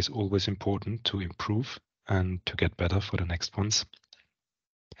feedback is always important to improve and to get better for the next ones.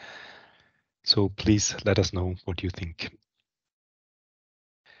 So please let us know what you think.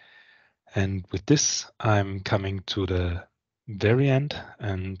 And with this, I'm coming to the very end,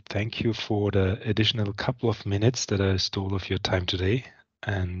 and thank you for the additional couple of minutes that I stole of your time today.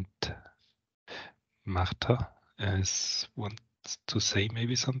 And Marta wants to say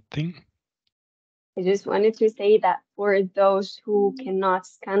maybe something. I just wanted to say that for those who cannot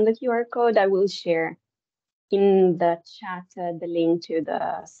scan the QR code, I will share in the chat the link to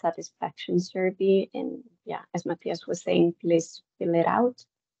the satisfaction survey. And yeah, as Matthias was saying, please fill it out.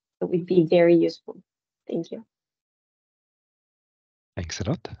 It would be very useful. Thank you. Thanks a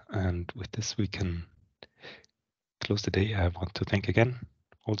lot. And with this, we can close the day. I want to thank again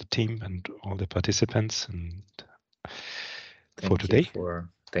all the team and all the participants and for today.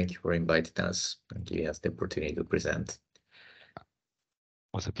 Thank you for inviting us and giving us the opportunity to present. It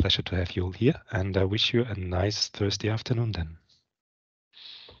was a pleasure to have you all here, and I wish you a nice Thursday afternoon then.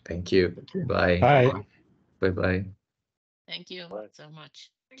 Thank you. Bye. Bye. Bye-bye. Thank you so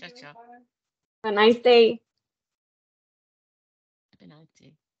much. Ciao, ciao. Have a nice day. Have a nice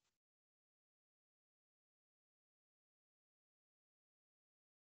day.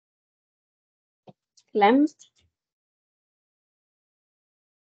 Clems.